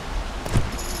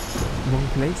 Wrong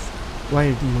place?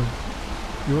 Wild demon.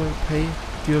 You will pay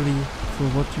dearly for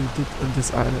what you did on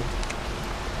this island.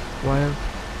 While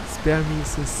spare me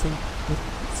the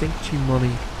sanctuary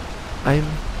money. I'm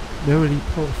very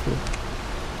powerful.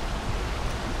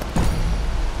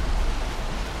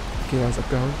 Okay, er ist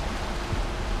abgehauen.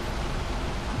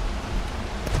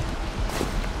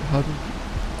 Wir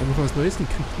haben noch was Neues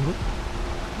gekriegt, oder?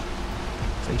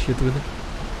 Ist eigentlich hier drin.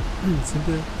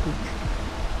 Simple Push.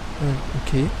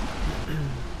 Okay.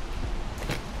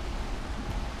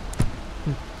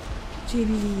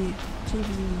 Chibi.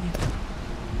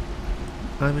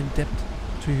 I'm in debt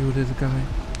to you, little guy.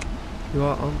 You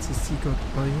aren't the sea god,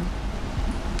 are you?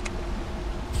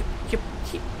 Yep.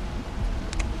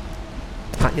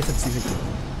 Ah, jetzt hab ich sie weg.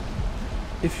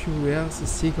 If you were the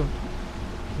sea god,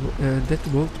 that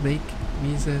won't make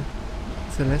me the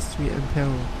celestial emperor.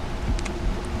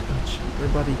 Ouch, my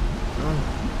body.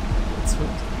 Jetzt wird.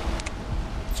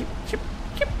 Chip, chip,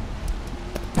 chip.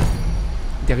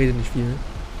 Der redet nicht viel, ne?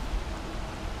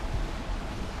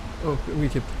 Oh,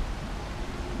 umgekippt.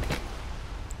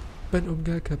 Bin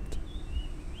umgekippt.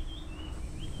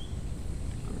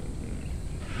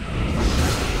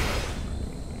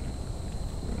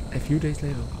 A few days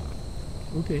later.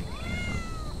 Okay.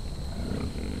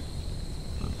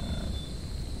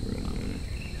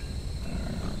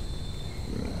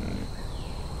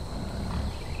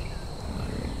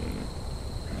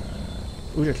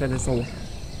 Oh, der kleine Sau.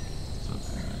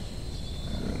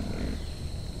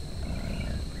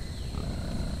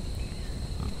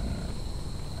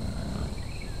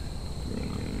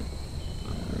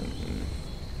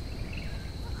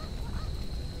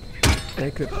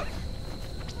 Ecke.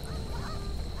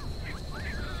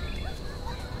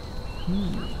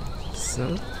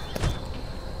 So.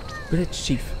 Village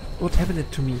Chief, what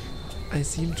happened to me? I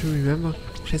seem to remember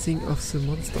chasing off the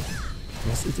monster.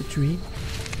 Was it a dream?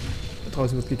 Da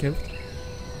draußen wird gekämpft.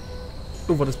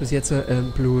 Oh, war das bis jetzt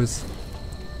bloß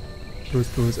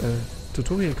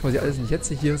Tutorial quasi alles nicht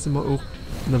jetzt. Hier sind wir auch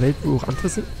in der Welt, wo auch andere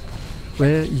sind.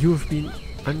 Well, you have been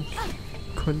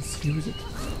unconfused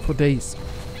for days.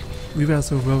 We were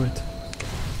so worried.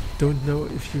 Don't know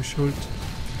if you should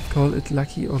call it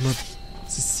lucky or not.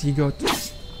 The sea god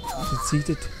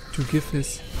succeeded to give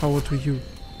his power to you.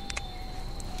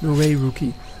 No way,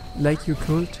 rookie. Like you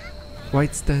could,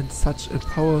 why'd stand such a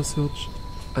power surge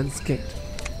unscathed?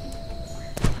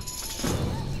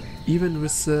 Even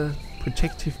with the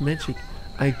protective magic,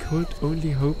 I could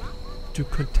only hope to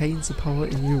contain the power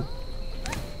in you.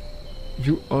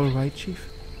 You alright, chief?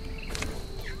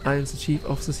 I am the chief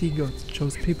of the sea gods,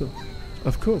 chose people.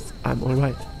 Of course, I'm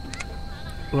alright.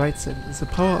 Right then, the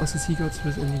power of the sea gods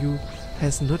within you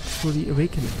has not fully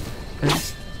awakened,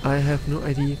 and I have no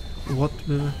idea what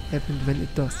will happen when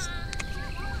it does.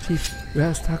 Chief,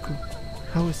 where is Taku?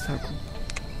 How is Taku?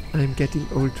 I'm getting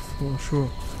old for sure.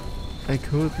 I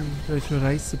couldn't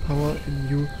neutralize the power in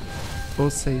you or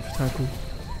save Taku.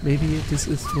 Maybe this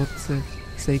is what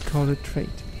they call a trait.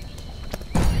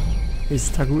 Yes,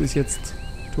 Taku ist jetzt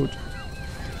tot.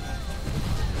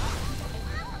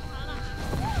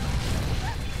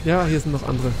 Ja, hier sind noch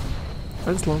andere.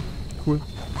 Alles klar. Cool.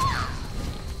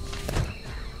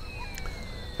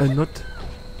 Not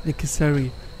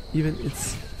necessary. Even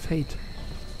its fate.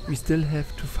 We still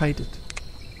have to fight it.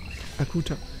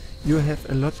 Akuta, you have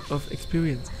a lot of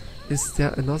experience. Is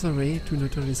there another way to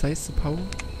neutralize the power?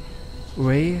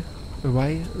 Why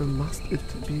must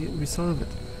it be resolved?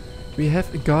 We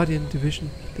have a guardian division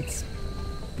that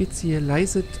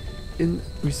specializes in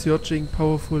researching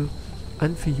powerful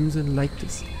Amphiusen like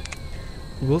this.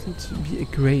 Wouldn't be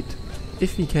great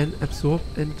if we can absorb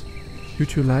and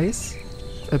utilize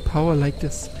a power like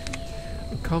this.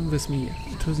 Come with me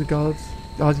to the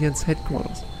Guardian's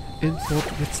headquarters in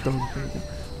Fort Redstone building.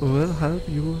 We'll help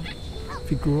you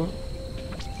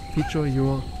feature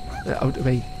your out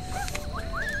way.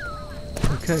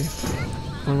 Okay.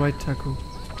 Alright, Taku.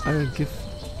 I'll give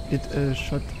it a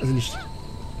shot. Also nicht.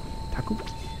 Taku?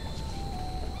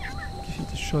 Give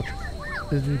it a shot.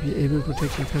 I will be able to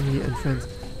protect my family and friends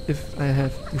if I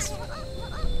have this power.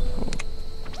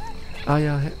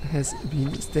 Aya has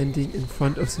been standing in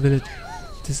front of the village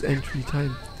this entry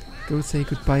time. Go say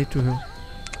goodbye to her.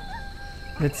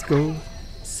 Let's go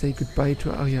say goodbye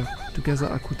to Arya together,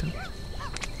 Akuta.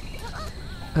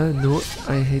 No,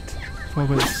 I hate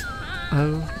forwards.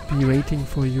 I'll be waiting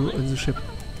for you on the ship.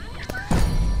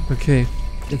 Okay,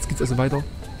 jetzt geht's also weiter.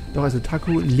 Doch, also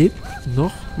Taku lebt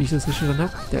noch, wie ich das richtig verstanden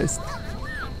habe. Der ist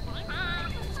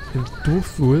im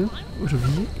Dorf wohl. Oder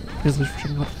wie? Ich das richtig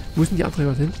verstanden habe. Wo ist denn die andere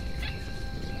gerade hin?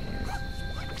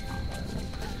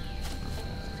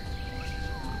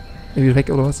 Er wieder weg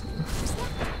oder was?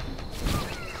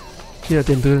 Hier,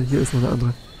 den drin. Hier ist noch eine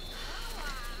andere.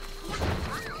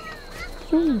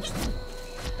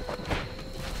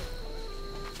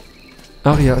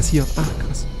 Aria ist hier. Ach,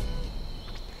 krass.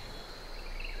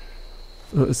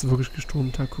 Oder ist wirklich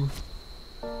gestorben, Taku?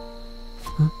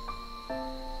 Hm?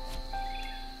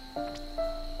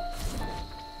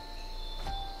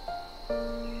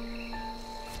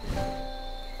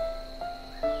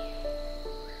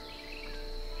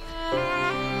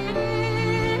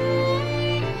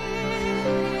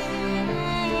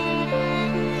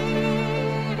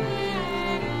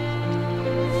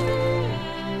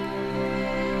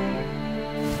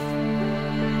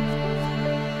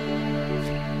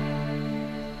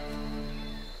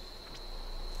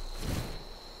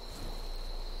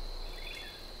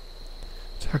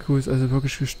 Taku ist also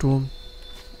wirklich gestorben.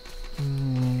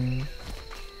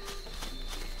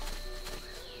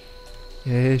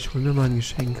 Yay, ich hol mir mal ein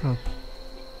Geschenk ab.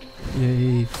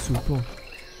 Yay, super.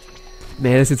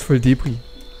 Nee, das ist jetzt voll Debris.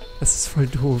 Das ist voll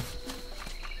doof.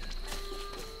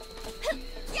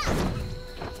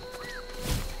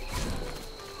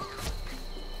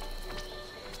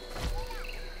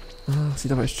 Ach,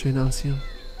 sieht aber echt schön aus hier.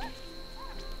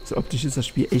 So optisch ist das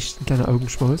Spiel echt ein kleiner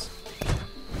Augenschmaus.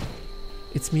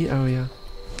 It's me, Aria.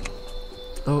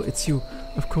 Oh, it's you.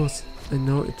 Of course, I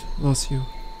know it was you.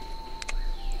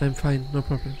 I'm fine, no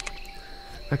problem.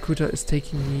 Akuta is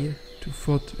taking me to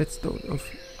Fort Whetstone of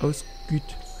Ausgüt.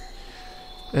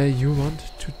 You want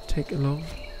to take along?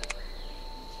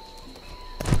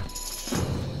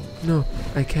 No,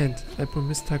 I can't. I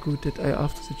promised Taku that I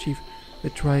after the chief will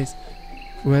tries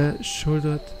well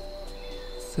shouldered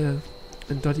the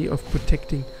duty of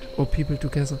protecting our people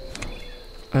together.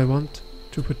 I want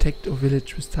to protect our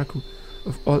village with Taku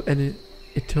of all any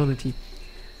eternity.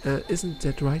 Isn't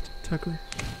that right, Taku?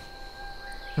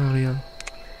 Aria.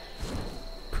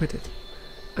 Quit it.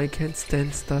 I can't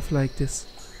stand stuff like this.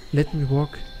 Let me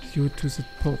walk you to the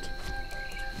port.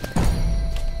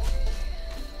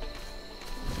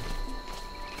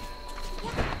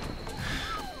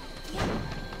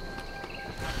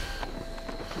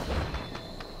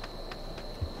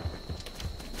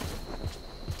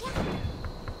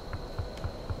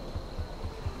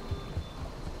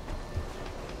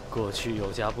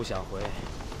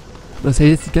 Das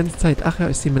hält jetzt die ganze Zeit. Ach ja,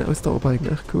 ich sehe meinen Ausdauerbalken.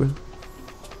 Ach cool.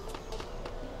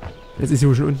 Jetzt ist sie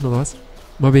wohl schon unten oder was?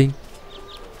 Mobbing.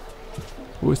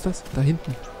 Wo ist das? Da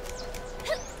hinten.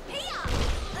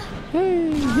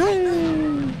 Hey,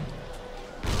 hey.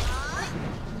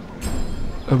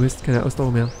 Oh Mist, keine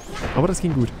Ausdauer mehr. Aber das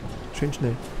ging gut. Schön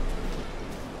schnell.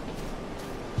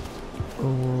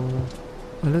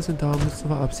 Oh. Alles und da müssen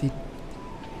wir abziehen.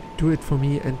 Do it for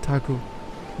me and Taku.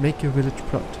 Make your village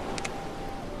proud.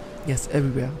 Yes,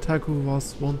 everywhere. Taku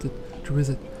was wanted to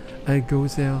visit. I'll go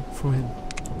there for him.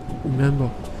 Remember,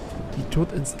 be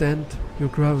taught and stand your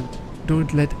ground.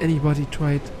 Don't let anybody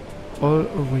try it all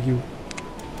over you.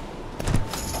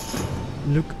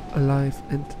 Look alive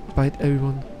and bite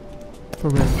everyone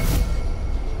forever.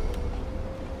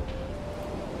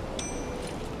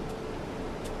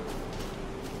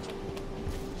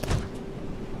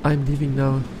 I'm leaving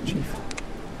now, Chief.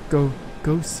 Go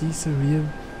see the realm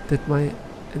that my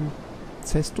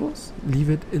ancestors leave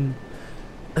it in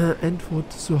and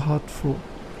fought so hard for.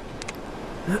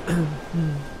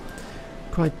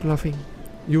 Quite bluffing.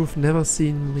 You've never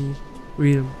seen me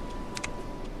realm.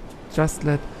 Just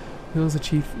let hear the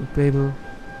chief babble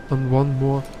on one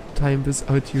more time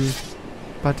without you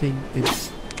butting in.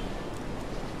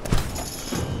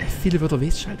 Viele Wörter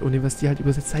weiß ich halt, ohne was die halt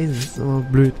übersetzt heißen. Das ist immer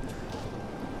blöd.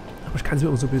 Aber ich kann es mir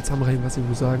immer so blöd zusammenreimen, was sie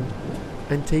wohl sagen.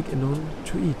 And take a none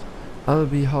to eat. I'll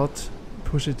be hard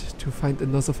pushed to find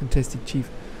another fantastic chief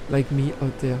like me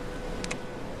out there.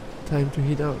 Time to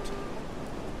head out.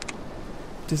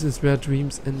 This is where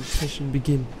dreams and passion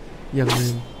begin, young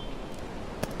man.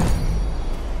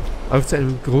 Auf zu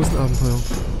einem großen Abenteuer.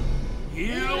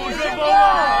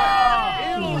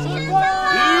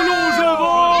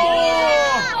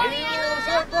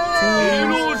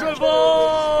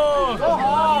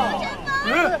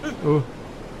 Oh.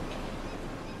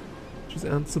 Tschüss,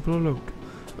 ernste Prolog.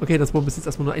 Okay, das war bis jetzt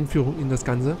erstmal eine Einführung in das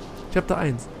Ganze. Chapter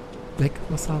 1. Black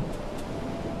Wasabi.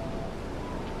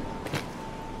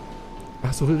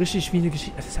 Ach, so richtig wie eine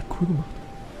Geschichte. Das ist ja cool gemacht.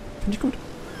 Finde ich gut.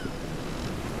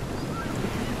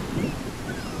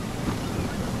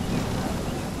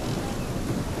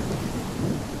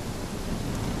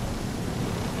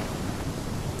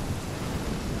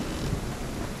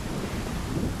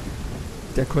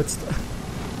 Der kotzt.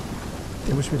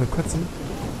 Der muss wieder kotzen.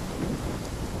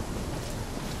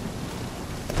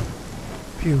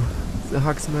 Phew, the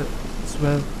hug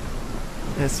swell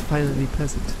has finally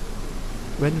passed.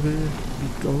 When will we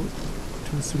go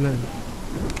to Sulan?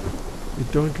 You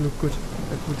don't look good,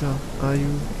 Akuta. Are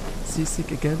you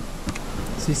seasick again?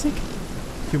 Seasick?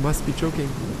 You must be joking.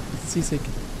 It's seasick.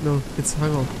 No, it's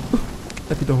hunger.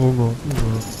 Wieder Hunger.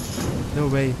 No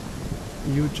way.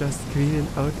 You just cleaning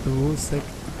out a whole sack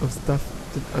of stuff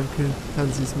that Uncle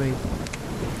Tansi's made.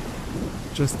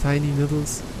 Just tiny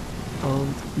noodles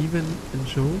aren't even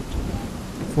enjoyed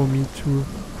for me to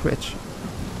quetch.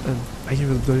 Weiß nicht,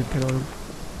 was das bedeutet, keine Ahnung.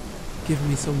 Give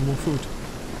me some more food.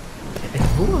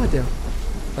 Hunger hat er.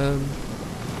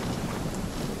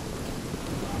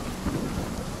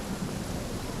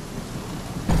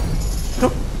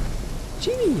 Oh!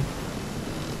 Jimmy!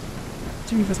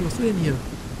 Jimmy, was machst du denn hier?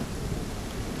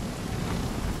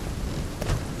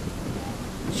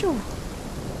 Sure.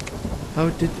 How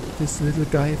did this little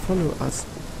guy follow us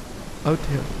out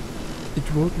here?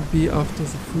 It wouldn't be after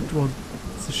the food one.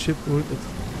 The ship would it.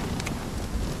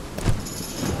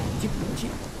 Chip,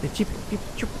 chip, chip, chip,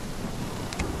 chip.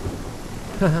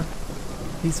 Haha.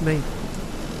 He's made.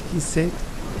 He said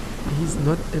he's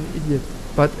not an idiot,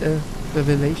 but a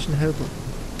revelation helper.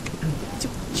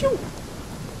 Chip, chip.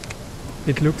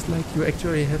 It looks like you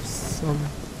actually have some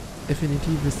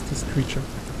affinity with this creature.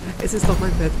 Es ist doch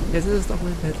mein Pet. Es ist doch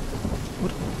mein Pet.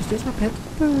 What? Is this my pet?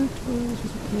 Pet. Oh,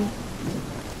 she's okay.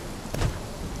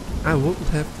 I wouldn't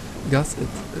have guessed it,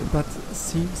 but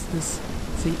seems this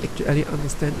thing actually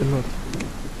understand a lot.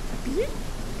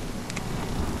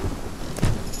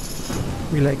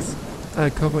 Relax. I'll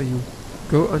cover you.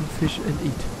 Go on, fish and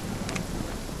eat.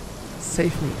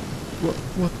 Save me.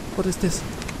 What is this?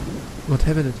 What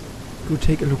happened it? Go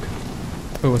take a look.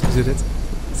 Oh, was passiert jetzt?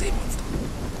 Seemonster.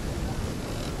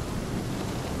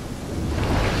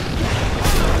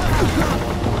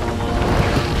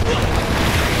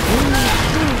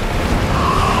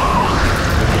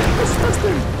 Was ist das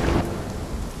denn?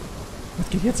 Was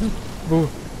geht jetzt ab? Wo?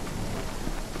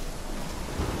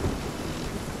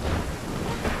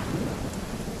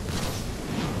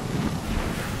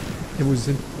 Ja, wo sie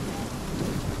sind.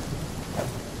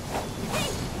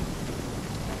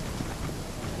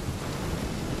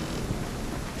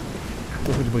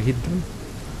 Das wird überreden können.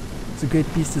 The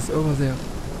great beast is over there.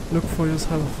 Look for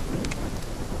yourself.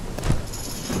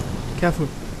 Careful.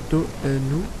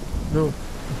 No.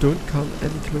 Don't come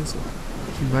any closer.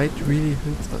 He might really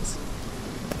hurt us.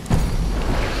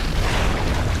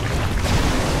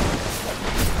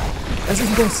 Das ist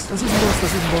ein Boss.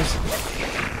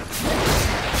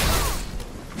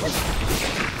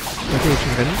 Okay, jetzt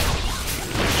schon rennen.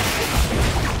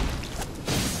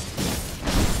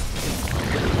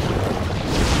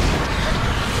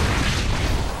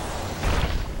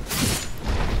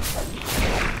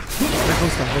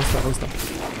 Raus da.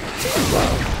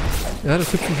 Wow. Ja,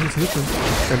 das Hüpfen funktioniert schon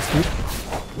ganz gut.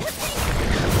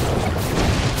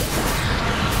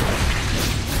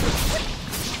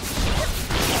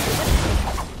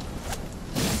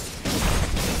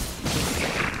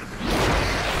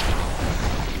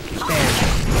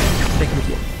 Weg mit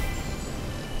dir.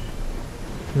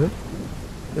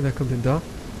 Ja, wer kommt denn da?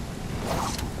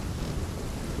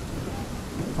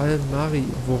 Palmari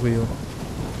Warrior.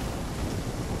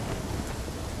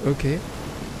 Okay,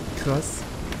 krass.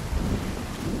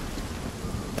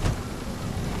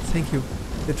 Thank you.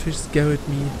 That fish scared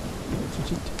me.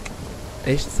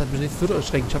 Echt, das hat mich nicht so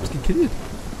erschreckt. Ich hab's gekillt.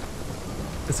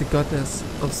 The goddess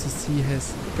of the sea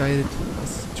has guided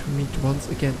us to meet once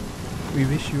again. We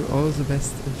wish you all the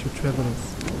best and your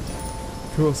travelers.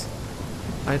 Of course,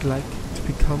 I'd like to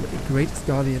become a greatest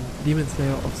guardian, demon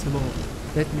slayer of them all.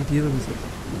 Let me deal with it.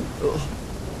 Ugh,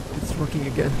 it's rocking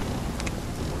again.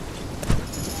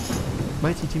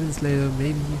 Mighty Demon Slayer,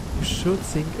 maybe you should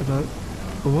think about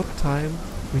what time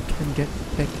we can get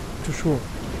back to shore.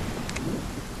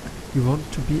 You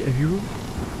want to be a hero?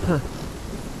 Huh.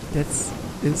 That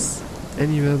is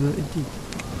admirable indeed.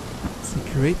 The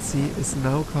Great Sea is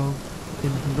now calm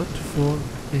and not for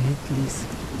a hint least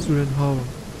Sudan Harbor.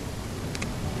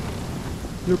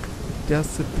 Look,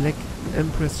 there's the Black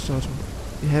Empress Charter.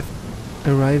 We have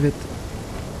arrived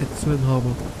at Sudan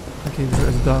Harbor. Okay, wir sind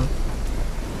also da.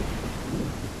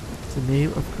 The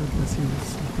name of countless heroes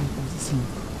sleeping on the sea.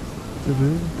 The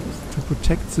will to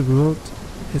protect the world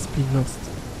has been lost.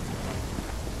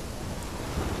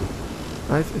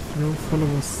 I've a few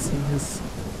followers sing his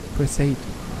crusade.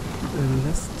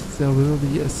 Lest there will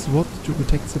be a sword to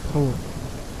protect the power.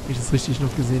 Wenn ich das richtig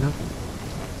noch gesehen habe.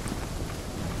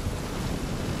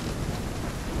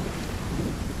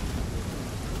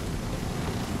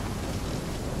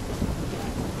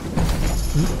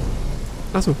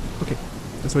 Achso, okay.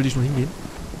 Das sollte ich noch hingehen.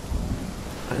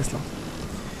 Alles klar.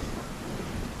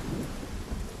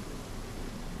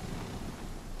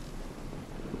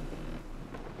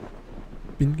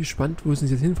 Bin gespannt, wo es uns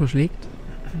jetzt hin verschlägt.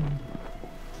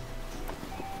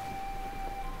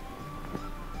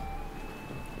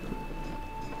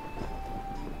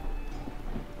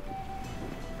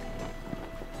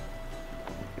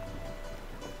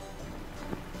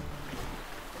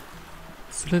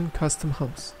 Sulan Custom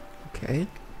House. Okay.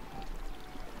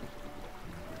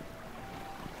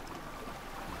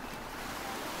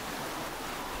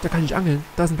 Da kann ich angeln.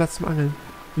 Da ist ein Platz zum Angeln.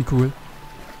 Wie cool.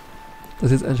 Das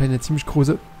ist jetzt anscheinend eine ziemlich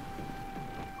große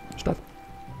Stadt.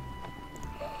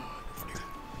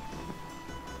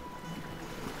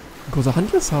 Ein großer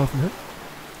Handelshafen, ne?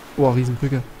 Oh,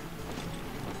 Riesenbrücke.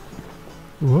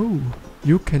 Wow.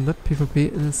 You cannot PvP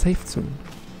in a safe zone.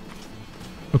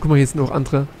 Oh, guck mal, hier sind auch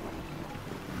andere.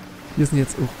 Hier sind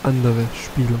jetzt auch andere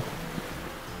Spieler.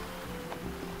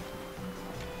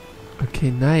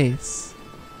 Okay, nice.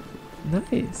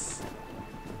 Nice.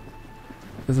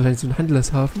 Das ist wahrscheinlich so ein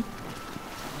Handelshafen.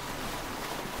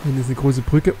 Hier ist eine große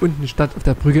Brücke und eine Stadt. Auf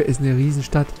der Brücke ist eine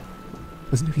Riesenstadt.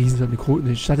 Was ist eine Riesenstadt?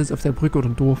 Eine Stadt ist auf der Brücke oder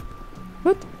ein Dorf.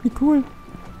 Was? Wie cool.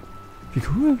 Wie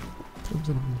cool. Da haben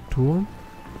sie noch einen Turm.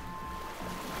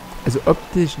 Also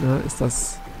optisch, ne, ist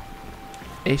das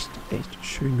echt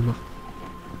schön gemacht.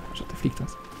 Schaut, da fliegt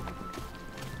was.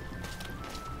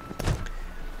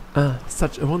 Ah,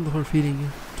 such a wonderful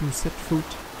feeling to set foot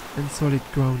on solid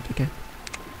ground again.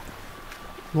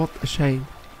 What a shame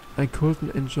I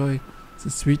couldn't enjoy the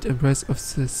sweet embrace of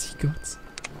the sea gods.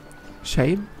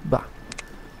 Shame? Bah.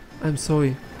 I'm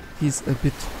sorry, he's a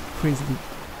bit crazy.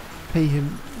 Pay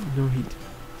him no heed.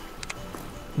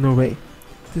 No way.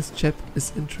 This chap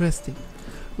is interesting.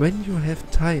 When you have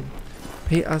time,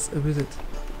 pay us a visit.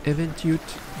 Eventute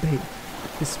Bay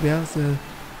is where the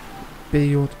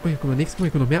Bayard... Oh, hier kommen wir nächstes Mal,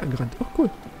 hier kommen noch mehr angerannt. Oh, cool.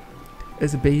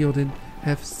 As the Bayardin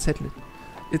have settled.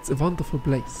 It's a wonderful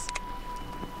place.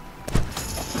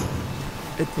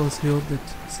 It was heard that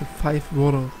the 5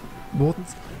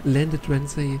 wardens landed when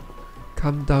they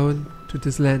come down to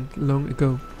this land long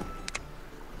ago.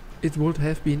 It would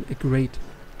have been a great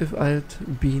if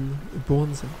I'd been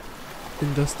born then,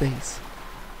 in those days.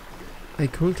 I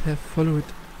could have followed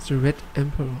the Red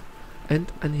Emperor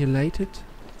and annihilated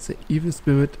the evil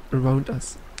spirit around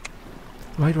us.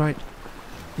 Right.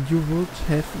 You would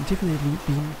have definitely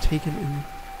been taken in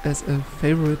as a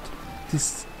favorite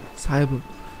disciple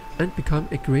and become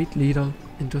a great leader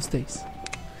in those days.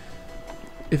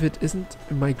 If it isn't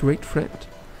my great friend,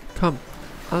 come,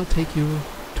 I'll take you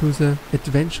to the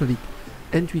Adventure League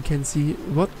and we can see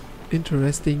what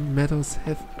interesting matters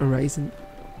have arisen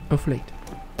of late.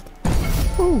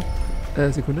 Oh,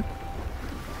 Sekunde.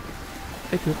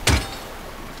 Ecke.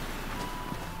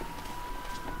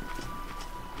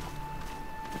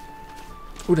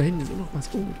 Oh, da hinten ist auch noch was.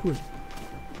 Oh, cool.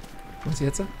 Was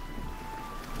jetzt?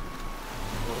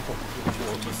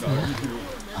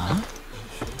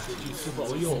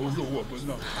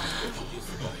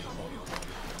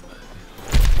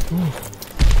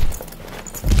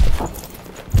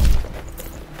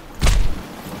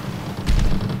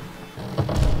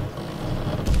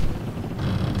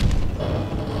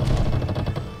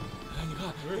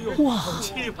 Wow, 好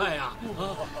气派呀！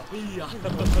哎呀，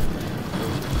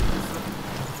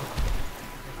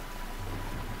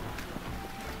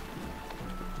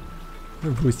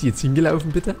 Wo ist die jetzt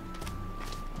hingelaufen, bitte?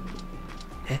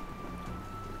 Hä?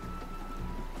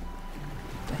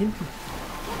 Da hinten.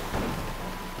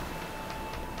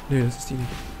 Nö, das ist die nicht.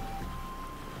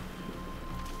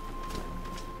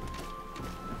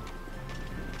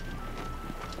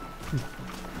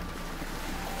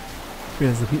 Ich bin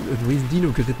ja so ein riesen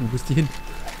Dino geritten. Wo ist die hin?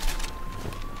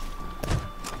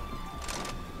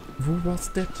 Who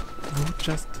was that? Who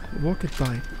just walked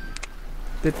by?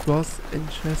 That was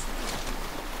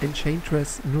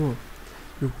Enchantress Noor.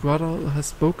 Your brother has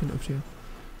spoken of you.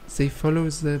 They follow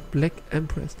the Black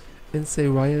Empress and they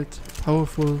wild,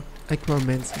 powerful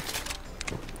aquamancer.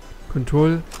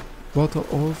 Control water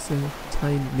all the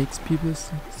time makes people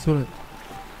sullen.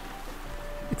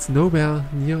 It's nowhere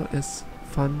near as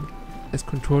fun as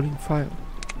controlling fire.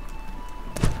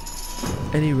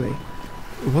 Anyway,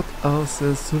 what are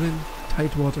the sullen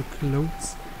tidewater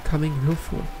clothes coming here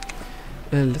for?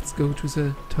 Let's go to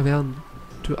the tavern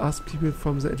to ask people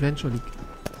from the Adventure League.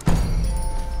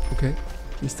 Okay,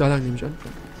 nicht da lang nehme ich an.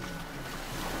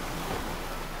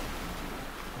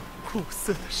 苦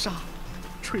涩的沙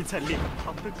吹在脸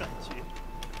庞的感觉。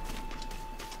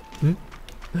 Hm?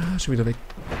 Ah, schon wieder weg.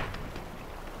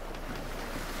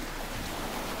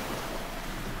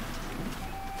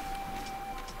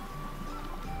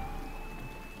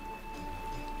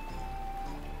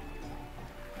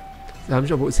 Da haben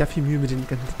sich aber sehr viel Mühe mit den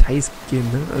ganzen Details gegeben,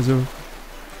 ne? Also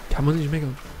kann man nicht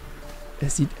meckern.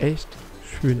 Es sieht echt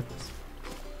schön aus.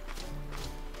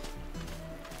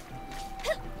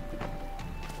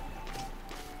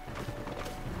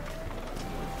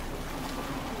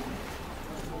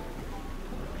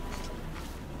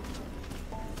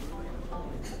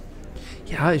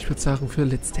 Ja, ich würde sagen, für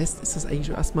Let's Test ist das eigentlich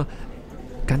erstmal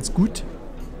ganz gut.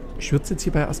 Ich würde es jetzt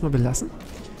hierbei erstmal belassen.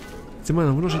 Jetzt sind wir in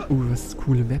einer wunderschönen... Oh, was ist eine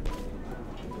coole Map.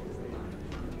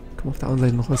 Kann man auf der anderen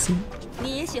Seite noch was sehen?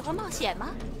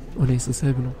 Oh ne, ist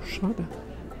dasselbe noch. Schade.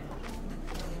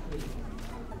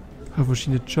 Habe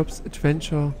verschiedene Jobs,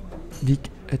 Adventure,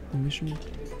 League Admission.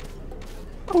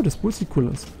 Oh, das Boot sieht cool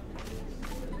aus.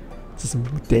 Ist das ein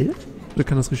Modell? Oder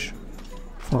kann das richtig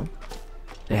fahren?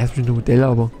 Ja, das ist bestimmt ein Modell,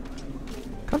 aber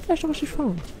kann vielleicht auch richtig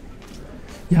fahren.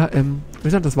 Ja, wie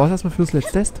gesagt, das war's erstmal fürs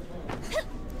Let's Test.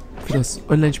 für das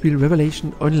Online-Spiel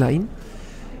Revelation Online.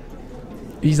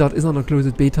 Wie gesagt, ist noch eine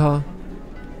Closed Beta.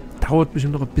 Dauert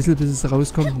bestimmt noch ein bisschen, bis es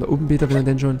rauskommt. In der Open Beta wenn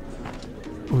dann schon.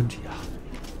 Und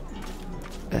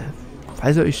ja.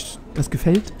 Falls euch das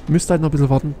gefällt, müsst ihr halt noch ein bisschen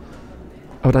warten.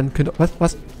 Aber dann könnt ihr...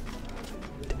 Was?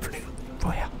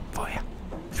 Woher?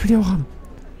 Ich will die auch haben.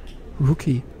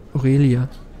 Rookie. Aurelia.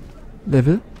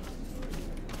 Level.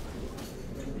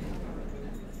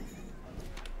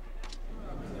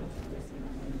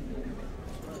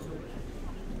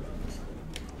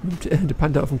 Und der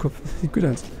Panda auf dem Kopf. Sieht gut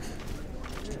aus.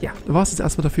 Ja, da war es jetzt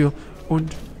erstmal dafür.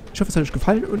 Und ich hoffe, es hat euch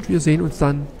gefallen. Und wir sehen uns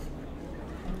dann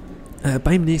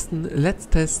beim nächsten Let's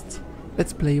Test,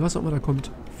 Let's Play, was auch immer da kommt,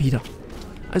 wieder.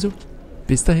 Also,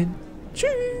 bis dahin.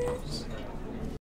 Tschüss.